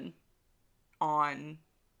version on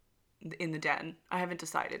in the den. I haven't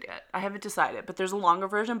decided yet. But there's a longer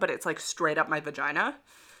version, but it's like straight up my vagina.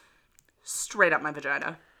 Straight up my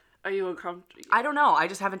vagina. Are you uncomfortable? I don't know. I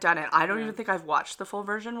just haven't done it. I don't even think I've watched the full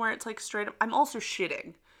version where it's like straight up. I'm also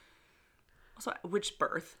shitting. Also, which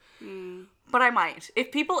birth? But I might.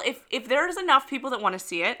 If there's enough people that want to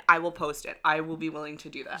see it, I will post it. I will be willing to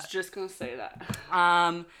do I was that. just gonna say that.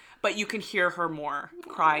 But you can hear her more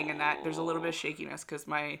crying in that. There's a little bit of shakiness because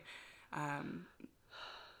my,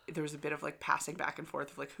 there was a bit of like passing back and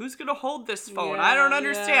forth of like, who's gonna hold this phone? I don't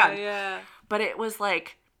understand. Yeah. But it was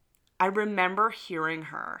like, I remember hearing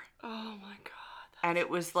her. Oh my god. And it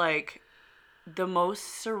was like the most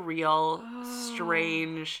surreal,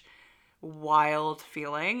 strange, wild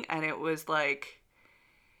feeling. And it was like,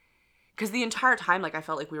 because the entire time, like, I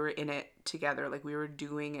felt like we were in it together. Like, we were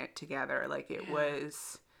doing it together. Like, it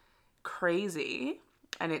was crazy.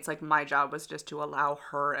 And it's like my job was just to allow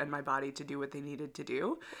her and my body to do what they needed to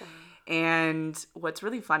do. And what's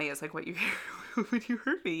really funny is like what you hear when you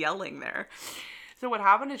heard me yelling there. So what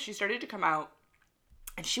happened is she started to come out.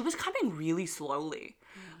 And she was coming really slowly.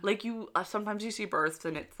 Like you, sometimes you see births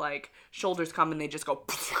and it's like shoulders come and they just go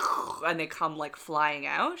and they come like flying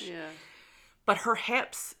out. Yeah. But her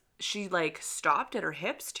hips, she like stopped at her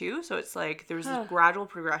hips too. So it's like there was this gradual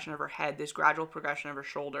progression of her head, this gradual progression of her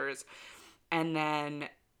shoulders. and then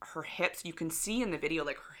her hips, you can see in the video,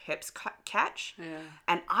 like, her hips catch. Yeah.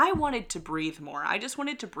 And I wanted to breathe more. I just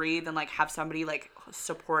wanted to breathe and, like, have somebody, like,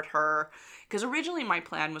 support her. Because originally my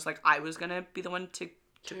plan was, like, I was going to be the one to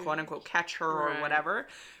quote-unquote catch her or Right. whatever.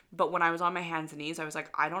 But when I was on my hands and knees, I was like,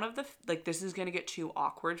 I don't have the, like, this is going to get too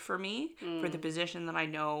awkward for me, for the position that I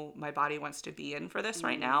know my body wants to be in for this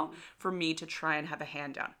right now, for me to try and have a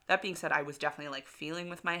hand down. That being said, I was definitely, like, feeling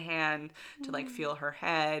with my hand to, like, feel her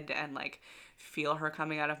head and, like, feel her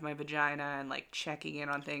coming out of my vagina and, like, checking in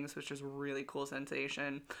on things, which was a really cool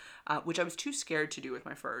sensation, which I was too scared to do with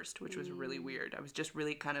my first, which was really weird. I was just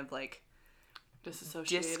really kind of, like,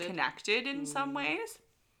 Disassociated. disconnected in some ways.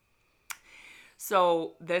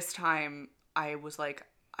 So this time I was like,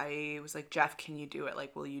 Jeff, can you do it?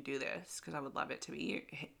 Like, will you do this? Because I would love it to be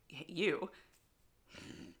you.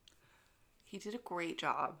 He did a great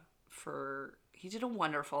job he did a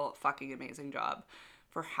wonderful, fucking amazing job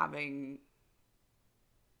for having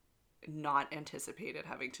not anticipated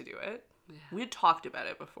having to do it. Yeah. We had talked about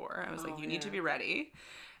it before. I was like, you need to be ready.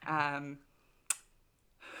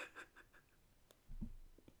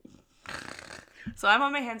 So I'm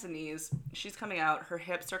on my hands and knees. She's coming out. Her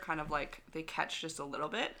hips are kind of like, they catch just a little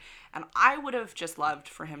bit. And I would have just loved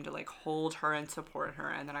for him to, like, hold her and support her.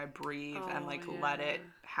 And then I breathe and, like, let it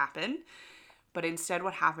happen. But instead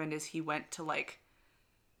what happened is he went to, like,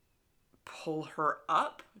 pull her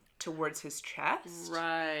up towards his chest.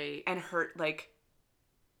 Right. And her, like,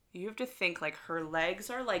 you have to think, like, her legs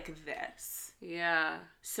are like this. Yeah.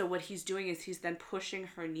 So what he's doing is he's then pushing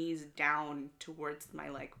her knees down towards my,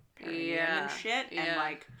 like, perineum and shit. Yeah. And,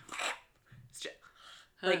 like, it's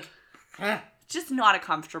just not a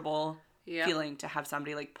comfortable feeling to have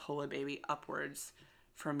somebody, like, pull a baby upwards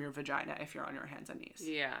from your vagina if you're on your hands and knees.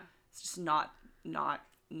 Yeah. It's just not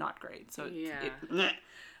great. So Yeah.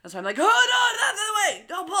 so I'm like, oh no, that's the way.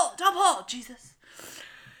 Don't pull, Jesus.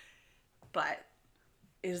 But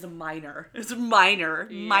it was a minor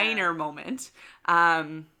moment.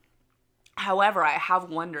 However, I have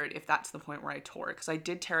wondered if that's the point where I tore, because I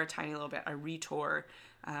did tear a tiny little bit. I retore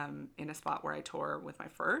in a spot where I tore with my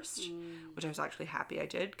first, which I was actually happy I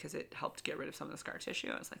did, because it helped get rid of some of the scar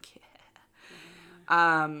tissue. I was like,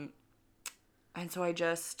 yeah. And so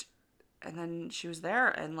and then she was there,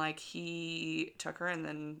 and, like, he took her and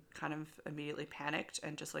then kind of immediately panicked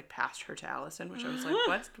and just, like, passed her to Allison, which I was like,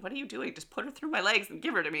 what are you doing? Just put her through my legs and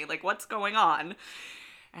give her to me. Like, what's going on?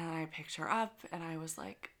 And I picked her up and I was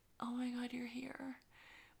like, oh my God, you're here.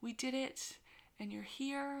 We did it. And you're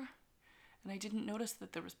here. And I didn't notice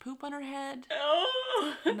that there was poop on her head.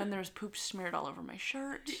 Oh. And then there was poop smeared all over my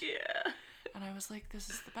shirt. Yeah. And I was like,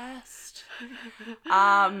 this is the best.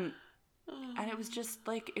 And it was just,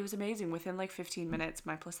 like, it was amazing. Within, like, 15 minutes,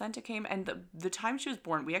 my placenta came. And the time she was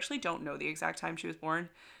born, we actually don't know the exact time she was born,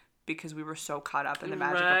 because we were so caught up in the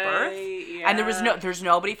magic of birth. Yeah. And there's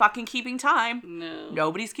nobody fucking keeping time. No.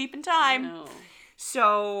 Nobody's keeping time. No.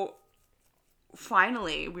 So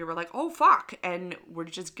finally we were like, oh fuck. And we're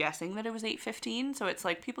just guessing that it was 8:15. So it's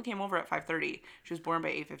like people came over at 5:30. She was born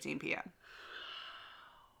by 8:15 p.m.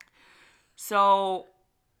 So...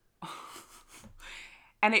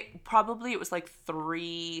 And it was like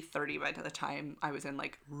 3:30 by the time I was in,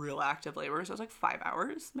 like, real active labor. So it was like 5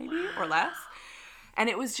 hours maybe or less. And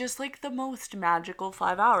it was just, like, the most magical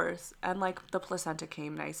 5 hours. And, like, the placenta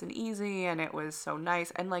came nice and easy, and it was so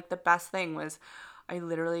nice. And, like, the best thing was I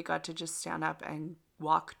literally got to just stand up and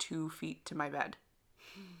walk 2 feet to my bed.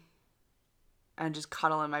 And just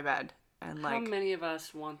cuddle in my bed. And, like... How many of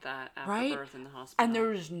us want that after right? birth in the hospital? And there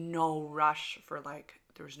was no rush for, like...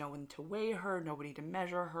 There was no one to weigh her, nobody to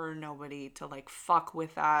measure her, nobody to, like, fuck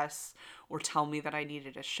with us or tell me that I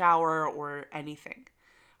needed a shower or anything.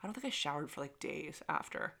 I don't think I showered for, like, days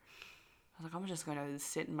after. I was like, I'm just going to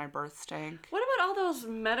sit in my birth stank. What about all those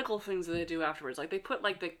medical things that they do afterwards? Like, they put,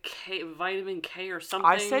 like, the vitamin K or something?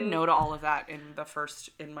 I said no to all of that in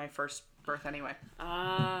my first birth anyway.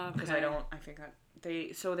 Ah, okay. Because I think that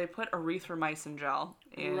they put erythromycin gel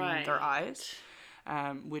in their eyes,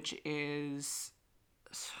 which is...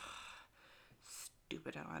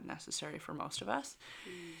 stupid and unnecessary for most of us.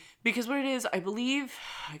 Because what it is, I believe,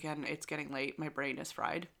 again, it's getting late, my brain is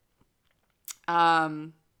fried. I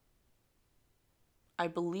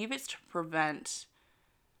believe it's to prevent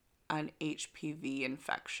an HPV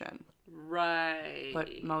infection. Right.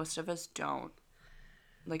 But most of us don't.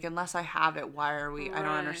 Like, unless I have it, why are we... I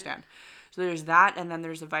don't understand. So there's that, and then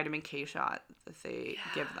there's a vitamin K shot that they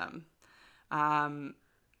give them.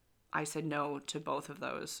 I said no to both of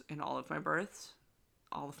those in all of my births.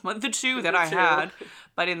 all of the two that I had.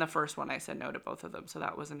 But in the first one, I said no to both of them. So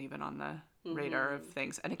that wasn't even on the radar of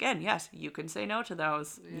things. And again, yes, you can say no to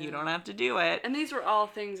those. You don't have to do it. And these were all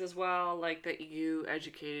things as well, like that you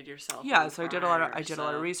educated yourself. Yeah, on so I did a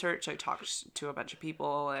lot of research. I talked to a bunch of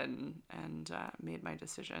people and made my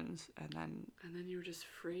decisions, and then you were just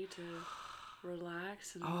free to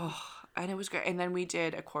relax. And and it was great. And then we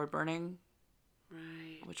did a cord burning,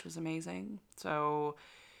 right, which was amazing. So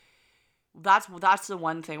that's the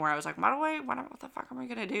one thing where I was like, what the fuck am I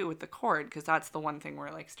gonna do with the cord? Because that's the one thing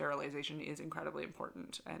where like sterilization is incredibly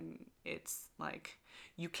important, and it's like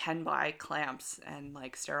you can buy clamps and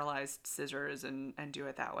like sterilized scissors and do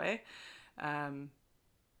it that way.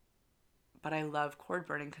 But I love cord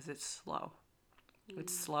burning because it's slow.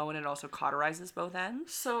 It's slow, and it also cauterizes both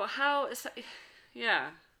ends. So how did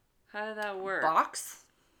that work? Box.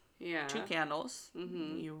 Yeah. 2 candles.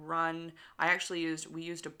 Mm-hmm. You run. We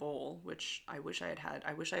used a bowl, which I wish I had.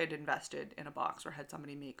 I wish I had invested in a box or had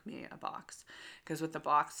somebody make me a box. Because with the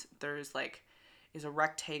box, there's is a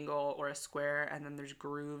rectangle or a square, and then there's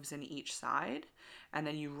grooves in each side. And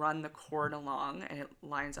then you run the cord along, and it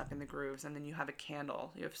lines up in the grooves. And then you have a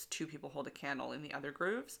candle. You have 2 people hold a candle in the other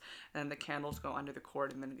grooves. And then the candles go under the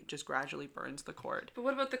cord, and then it just gradually burns the cord. But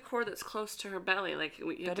what about the cord that's close to her belly? Like,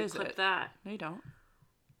 you have to clip that. No, you don't.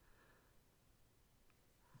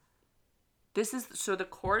 So the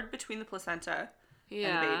cord between the placenta and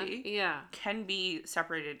the baby can be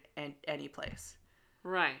separated in any place.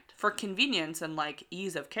 Right. For convenience and like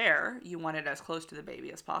ease of care, you want it as close to the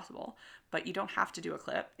baby as possible, but you don't have to do a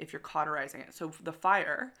clip if you're cauterizing it. So the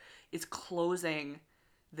fire is closing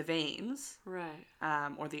the veins, right,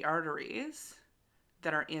 or the arteries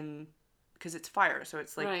that are in, because it's fire, so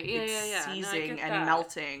it's like it's seizing and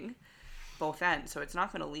melting both ends, so it's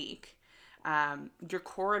not going to leak. Your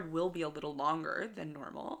cord will be a little longer than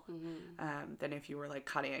normal, than if you were like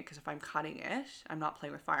cutting it. Because if I'm cutting it, I'm not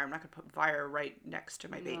playing with fire. I'm not gonna put fire right next to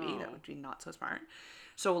my baby. No. That would be not so smart.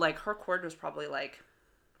 So like her cord was probably like,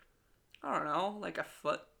 I don't know, like a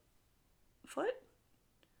foot,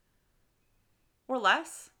 or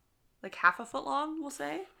less, like half a foot long. We'll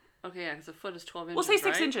say. Okay, yeah, because a foot is 12 inches. We'll say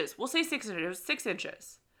 6 inches. We'll say 6 inches. 6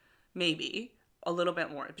 inches, maybe a little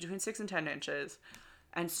bit more, between 6 and 10 inches.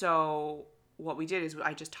 And so what we did is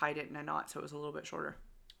I just tied it in a knot so it was a little bit shorter.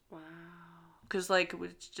 Wow. Because like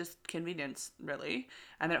it's just convenience, really.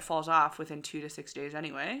 And then it falls off within 2 to 6 days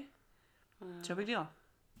anyway. Wow. It's no big deal.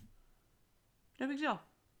 No big deal.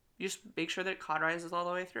 You just make sure that it cauterizes all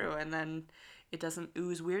the way through, and then it doesn't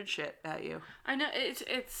ooze weird shit at you. I know,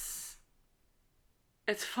 it's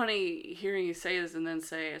funny hearing you say this and then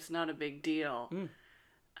say it's not a big deal.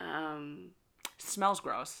 It smells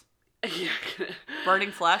gross. Yeah.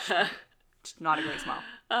 Burning flesh, it's not a great smell.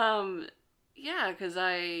 Yeah, because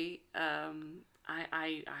I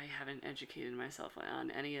haven't educated myself on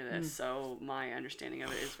any of this, so my understanding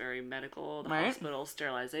of it is very medical, the hospital,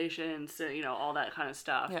 sterilization, so, all that kind of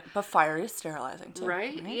stuff. Yeah, but fire is sterilizing too.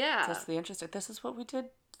 Right? Yeah. That's the interesting. This is what we did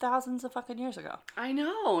thousands of fucking years ago. I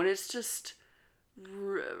know, and it's just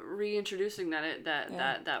reintroducing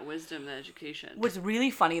that wisdom, that education. What's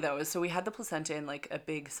really funny though is, so we had the placenta in like a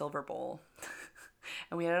big silver bowl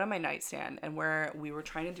and we had it on my nightstand, and where we were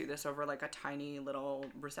trying to do this over like a tiny little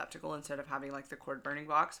receptacle instead of having like the cord burning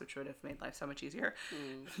box, which would have made life so much easier.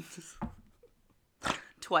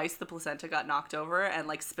 Twice the placenta got knocked over and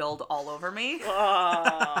like spilled all over me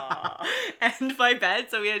and my bed,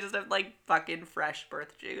 so we just have like fucking fresh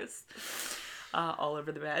birth juice all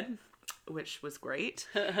over the bed, which was great.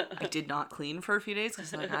 I did not clean for a few days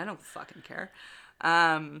because like, I don't fucking care.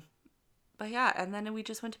 But yeah, and then we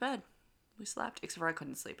just went to bed. We slept, except for I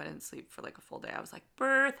couldn't sleep. I didn't sleep for like a full day. I was like,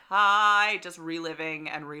 birth high, just reliving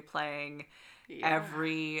and replaying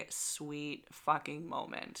every sweet fucking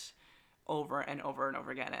moment over and over and over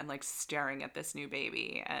again, and like staring at this new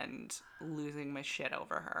baby and losing my shit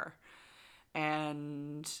over her.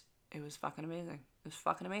 And it was fucking amazing. It was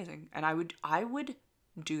fucking amazing. And I would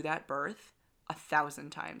do that birth 1,000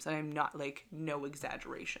 times, and I'm not like, no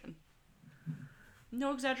exaggeration.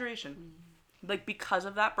 Like, because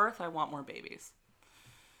of that birth, I want more babies.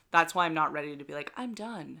 That's why I'm not ready to be like, I'm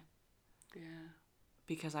done. Yeah.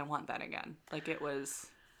 Because I want that again. Like, it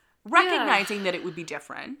was recognizing that it would be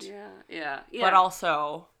different. Yeah. But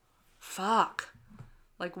also, fuck.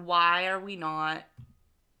 Like, why are we not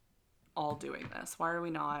all doing this? Why are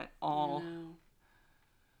we not all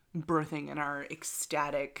birthing in our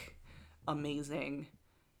ecstatic, amazing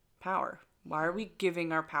power? Why are we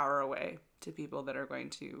giving our power away to people that are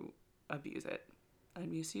going to abuse it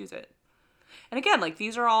and misuse it? And again, like,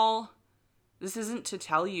 this isn't to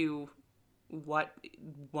tell you what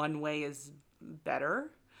one way is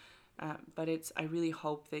better. But I really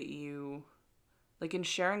hope that you, like, in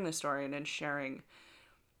sharing the story and in sharing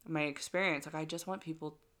my experience, like, I just want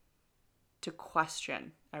people to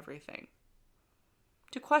question everything.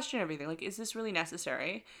 Like, is this really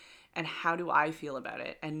necessary? And how do I feel about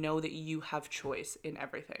it? And know that you have choice in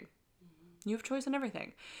everything. Mm-hmm. You have choice in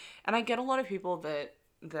everything. And I get a lot of people that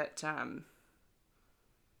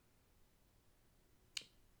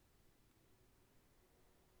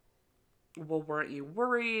well, weren't you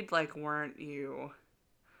worried? Like, weren't you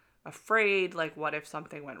afraid? Like, what if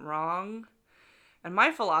something went wrong? And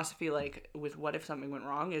my philosophy, like, with what if something went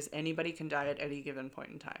wrong is anybody can die at any given point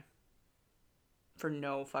in time. For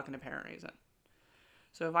no fucking apparent reason.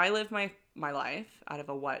 So if I live my life out of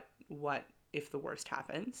a what if the worst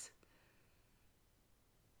happens,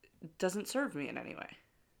 it doesn't serve me in any way.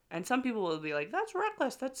 And some people will be like, that's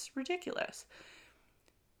reckless, that's ridiculous.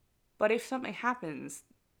 But if something happens,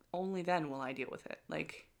 only then will I deal with it.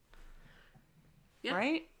 Like, yeah.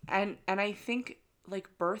 Right? And I think,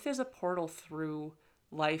 like, birth is a portal through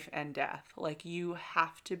life and death. Like, you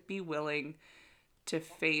have to be willing to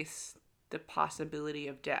face the possibility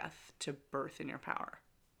of death to birth in your power.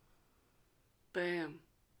 Bam.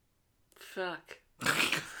 Fuck.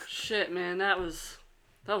 Shit, man, that was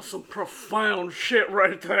some profound shit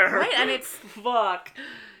right there. Right? And it's fuck.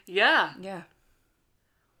 Yeah. Yeah.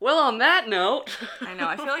 Well, on that note, I know.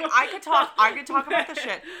 I feel like I could talk about the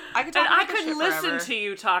shit. I could listen to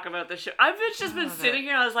you talk about the shit. I've just been sitting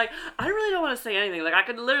here and I was like, I really don't want to say anything. Like, I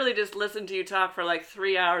could literally just listen to you talk for like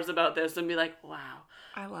 3 hours about this and be like, wow.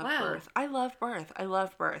 I love birth. I love birth. I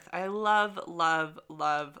love birth. I love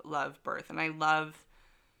birth. And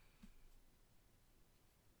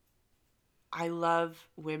I love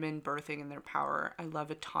women birthing in their power. I love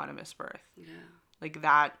autonomous birth. Yeah. Like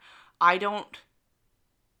that.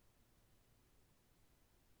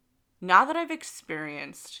 Now that I've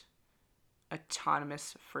experienced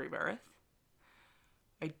autonomous free birth,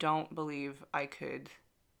 I don't believe I could,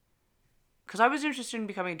 because I was interested in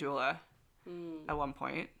becoming a doula at one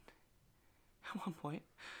point.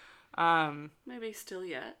 Maybe still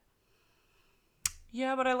yet.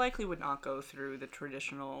 Yeah, but I likely would not go through the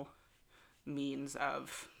traditional means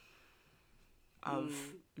of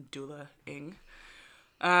doula-ing.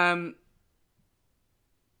 I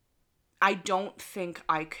don't think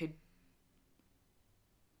I could.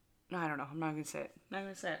 No, I don't know. I'm not going to say it. Not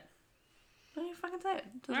going to say it. Not even fucking say it.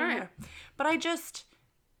 Doesn't matter. But I just,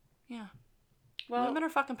 yeah. Well, women are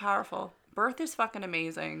fucking powerful. Birth is fucking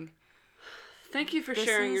amazing. Thank you for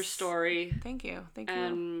sharing your story. Thank you.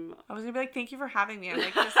 And I was going to be like, thank you for having me. I'm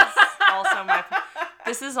like,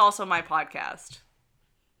 this is also my podcast.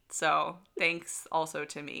 So, thanks also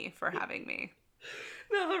to me for having me.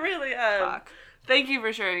 No, but really, Fuck. Thank you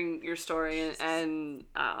for sharing your story, and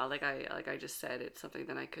like I just said, it's something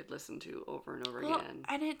that I could listen to over and over again.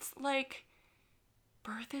 And it's like,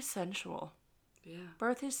 birth is sensual. Yeah.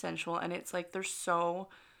 Birth is sensual, and it's like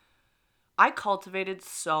I cultivated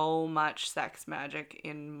so much sex magic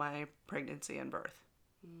in my pregnancy and birth.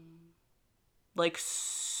 Like,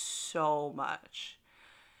 so much.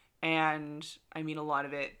 And, I mean, a lot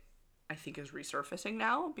of it, I think, is resurfacing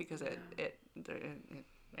now, because it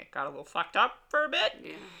got a little fucked up for a bit.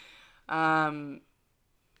 Yeah.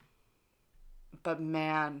 But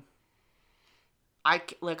man, I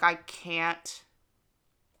can't.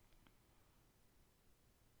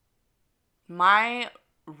 My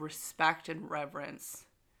respect and reverence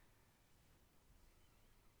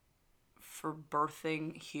for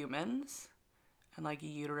birthing humans and, like,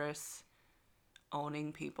 uterus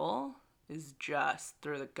owning people is just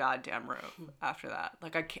through the goddamn roof after that.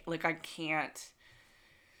 I can't.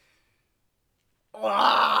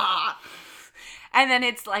 And then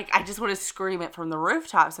it's like, I just want to scream it from the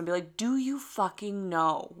rooftops and be like, do you fucking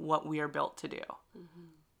know what we are built to do? Mm-hmm.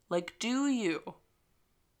 Like, do you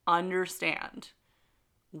understand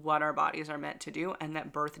what our bodies are meant to do, and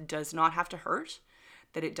that birth does not have to hurt,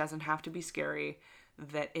 that it doesn't have to be scary,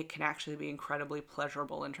 that it can actually be incredibly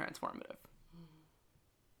pleasurable and transformative?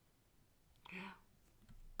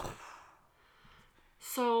 Yeah.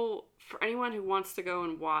 So, for anyone who wants to go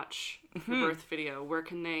and watch the birth video, where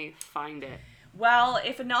can they find it? Well,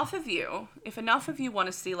 if enough of you want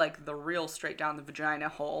to see, like, the real straight down the vagina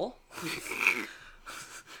hole,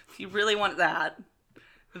 if you really want that,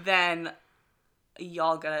 then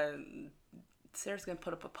Sarah's gonna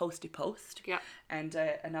put up a posty post. Yeah. And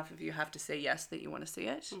enough of you have to say yes that you want to see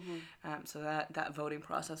it. Mm-hmm. So that voting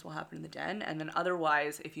process will happen in the den. And then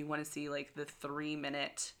otherwise, if you want to see, like, the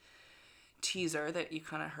 3-minute teaser that you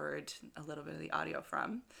kind of heard a little bit of the audio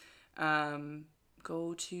from,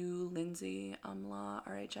 go to Lindsay Umla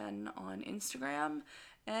RHN on Instagram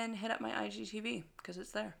and hit up my IGTV because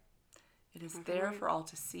it's there. It is there for all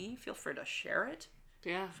to see. Feel free to share it.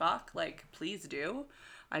 Yeah. Fuck, like, please do.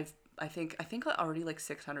 I think already like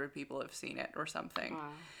 600 people have seen it or something.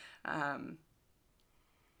 Wow.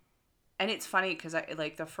 And it's funny because I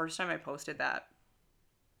like the first time I posted that,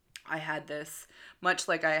 I had this, much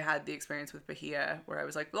like I had the experience with Bahia where I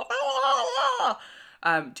was like,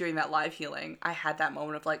 doing that live healing. I had that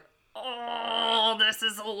moment of like, oh, this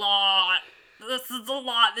is a lot. This is a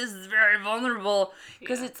lot. This is very vulnerable.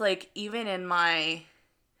 Because it's like, even in my,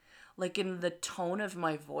 like in the tone of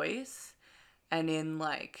my voice and in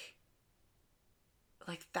like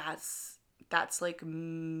that's like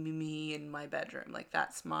me in my bedroom. Like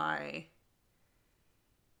that's my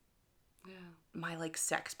like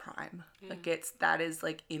sex prime. Like that is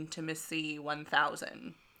like intimacy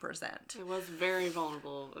 1000%. It was very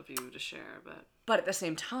vulnerable of you to share, but at the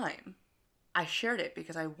same time, I shared it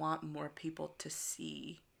because I want more people to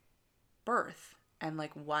see birth and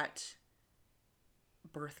like what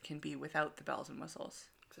birth can be without the bells and whistles.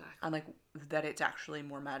 Exactly. And like that it's actually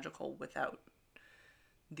more magical without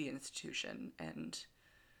the institution and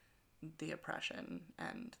the oppression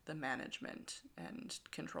and the management and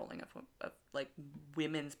controlling of like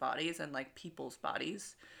women's bodies and like people's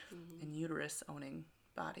bodies and uterus owning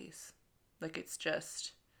bodies. Like it's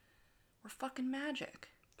just, we're fucking magic.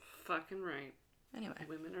 Fucking right. Anyway.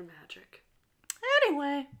 Women are magic.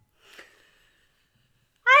 Anyway.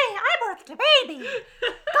 I birthed a baby.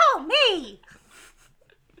 Call me.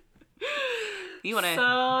 You wanna?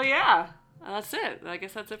 So yeah, that's it. I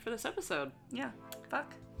guess that's it for this episode. Yeah.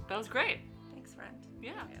 Fuck. That was great. Thanks, friend.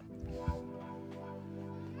 Yeah.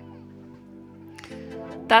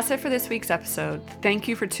 That's it for this week's episode. Thank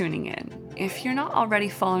you for tuning in. If you're not already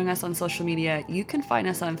following us on social media, you can find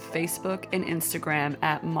us on Facebook and Instagram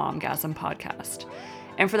at Momgasm Podcast.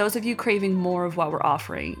 And for those of you craving more of what we're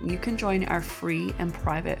offering, you can join our free and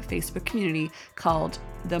private Facebook community called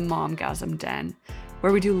the Momgasm Den,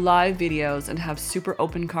 where we do live videos and have super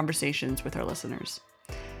open conversations with our listeners.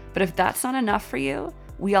 But if that's not enough for you,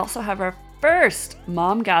 we also have our first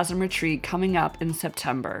Momgasm retreat coming up in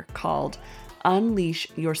September called Unleash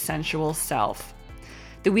Your Sensual Self.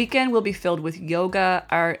 The weekend will be filled with yoga,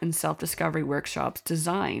 art, and self-discovery workshops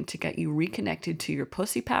designed to get you reconnected to your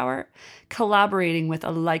pussy power, collaborating with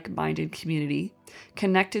a like-minded community,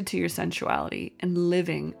 connected to your sensuality, and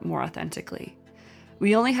living more authentically.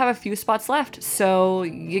 We only have a few spots left, so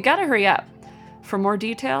you gotta hurry up. For more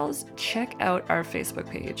details, check out our Facebook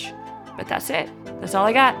page. But that's it. That's all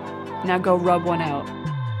I got. Now go rub one out.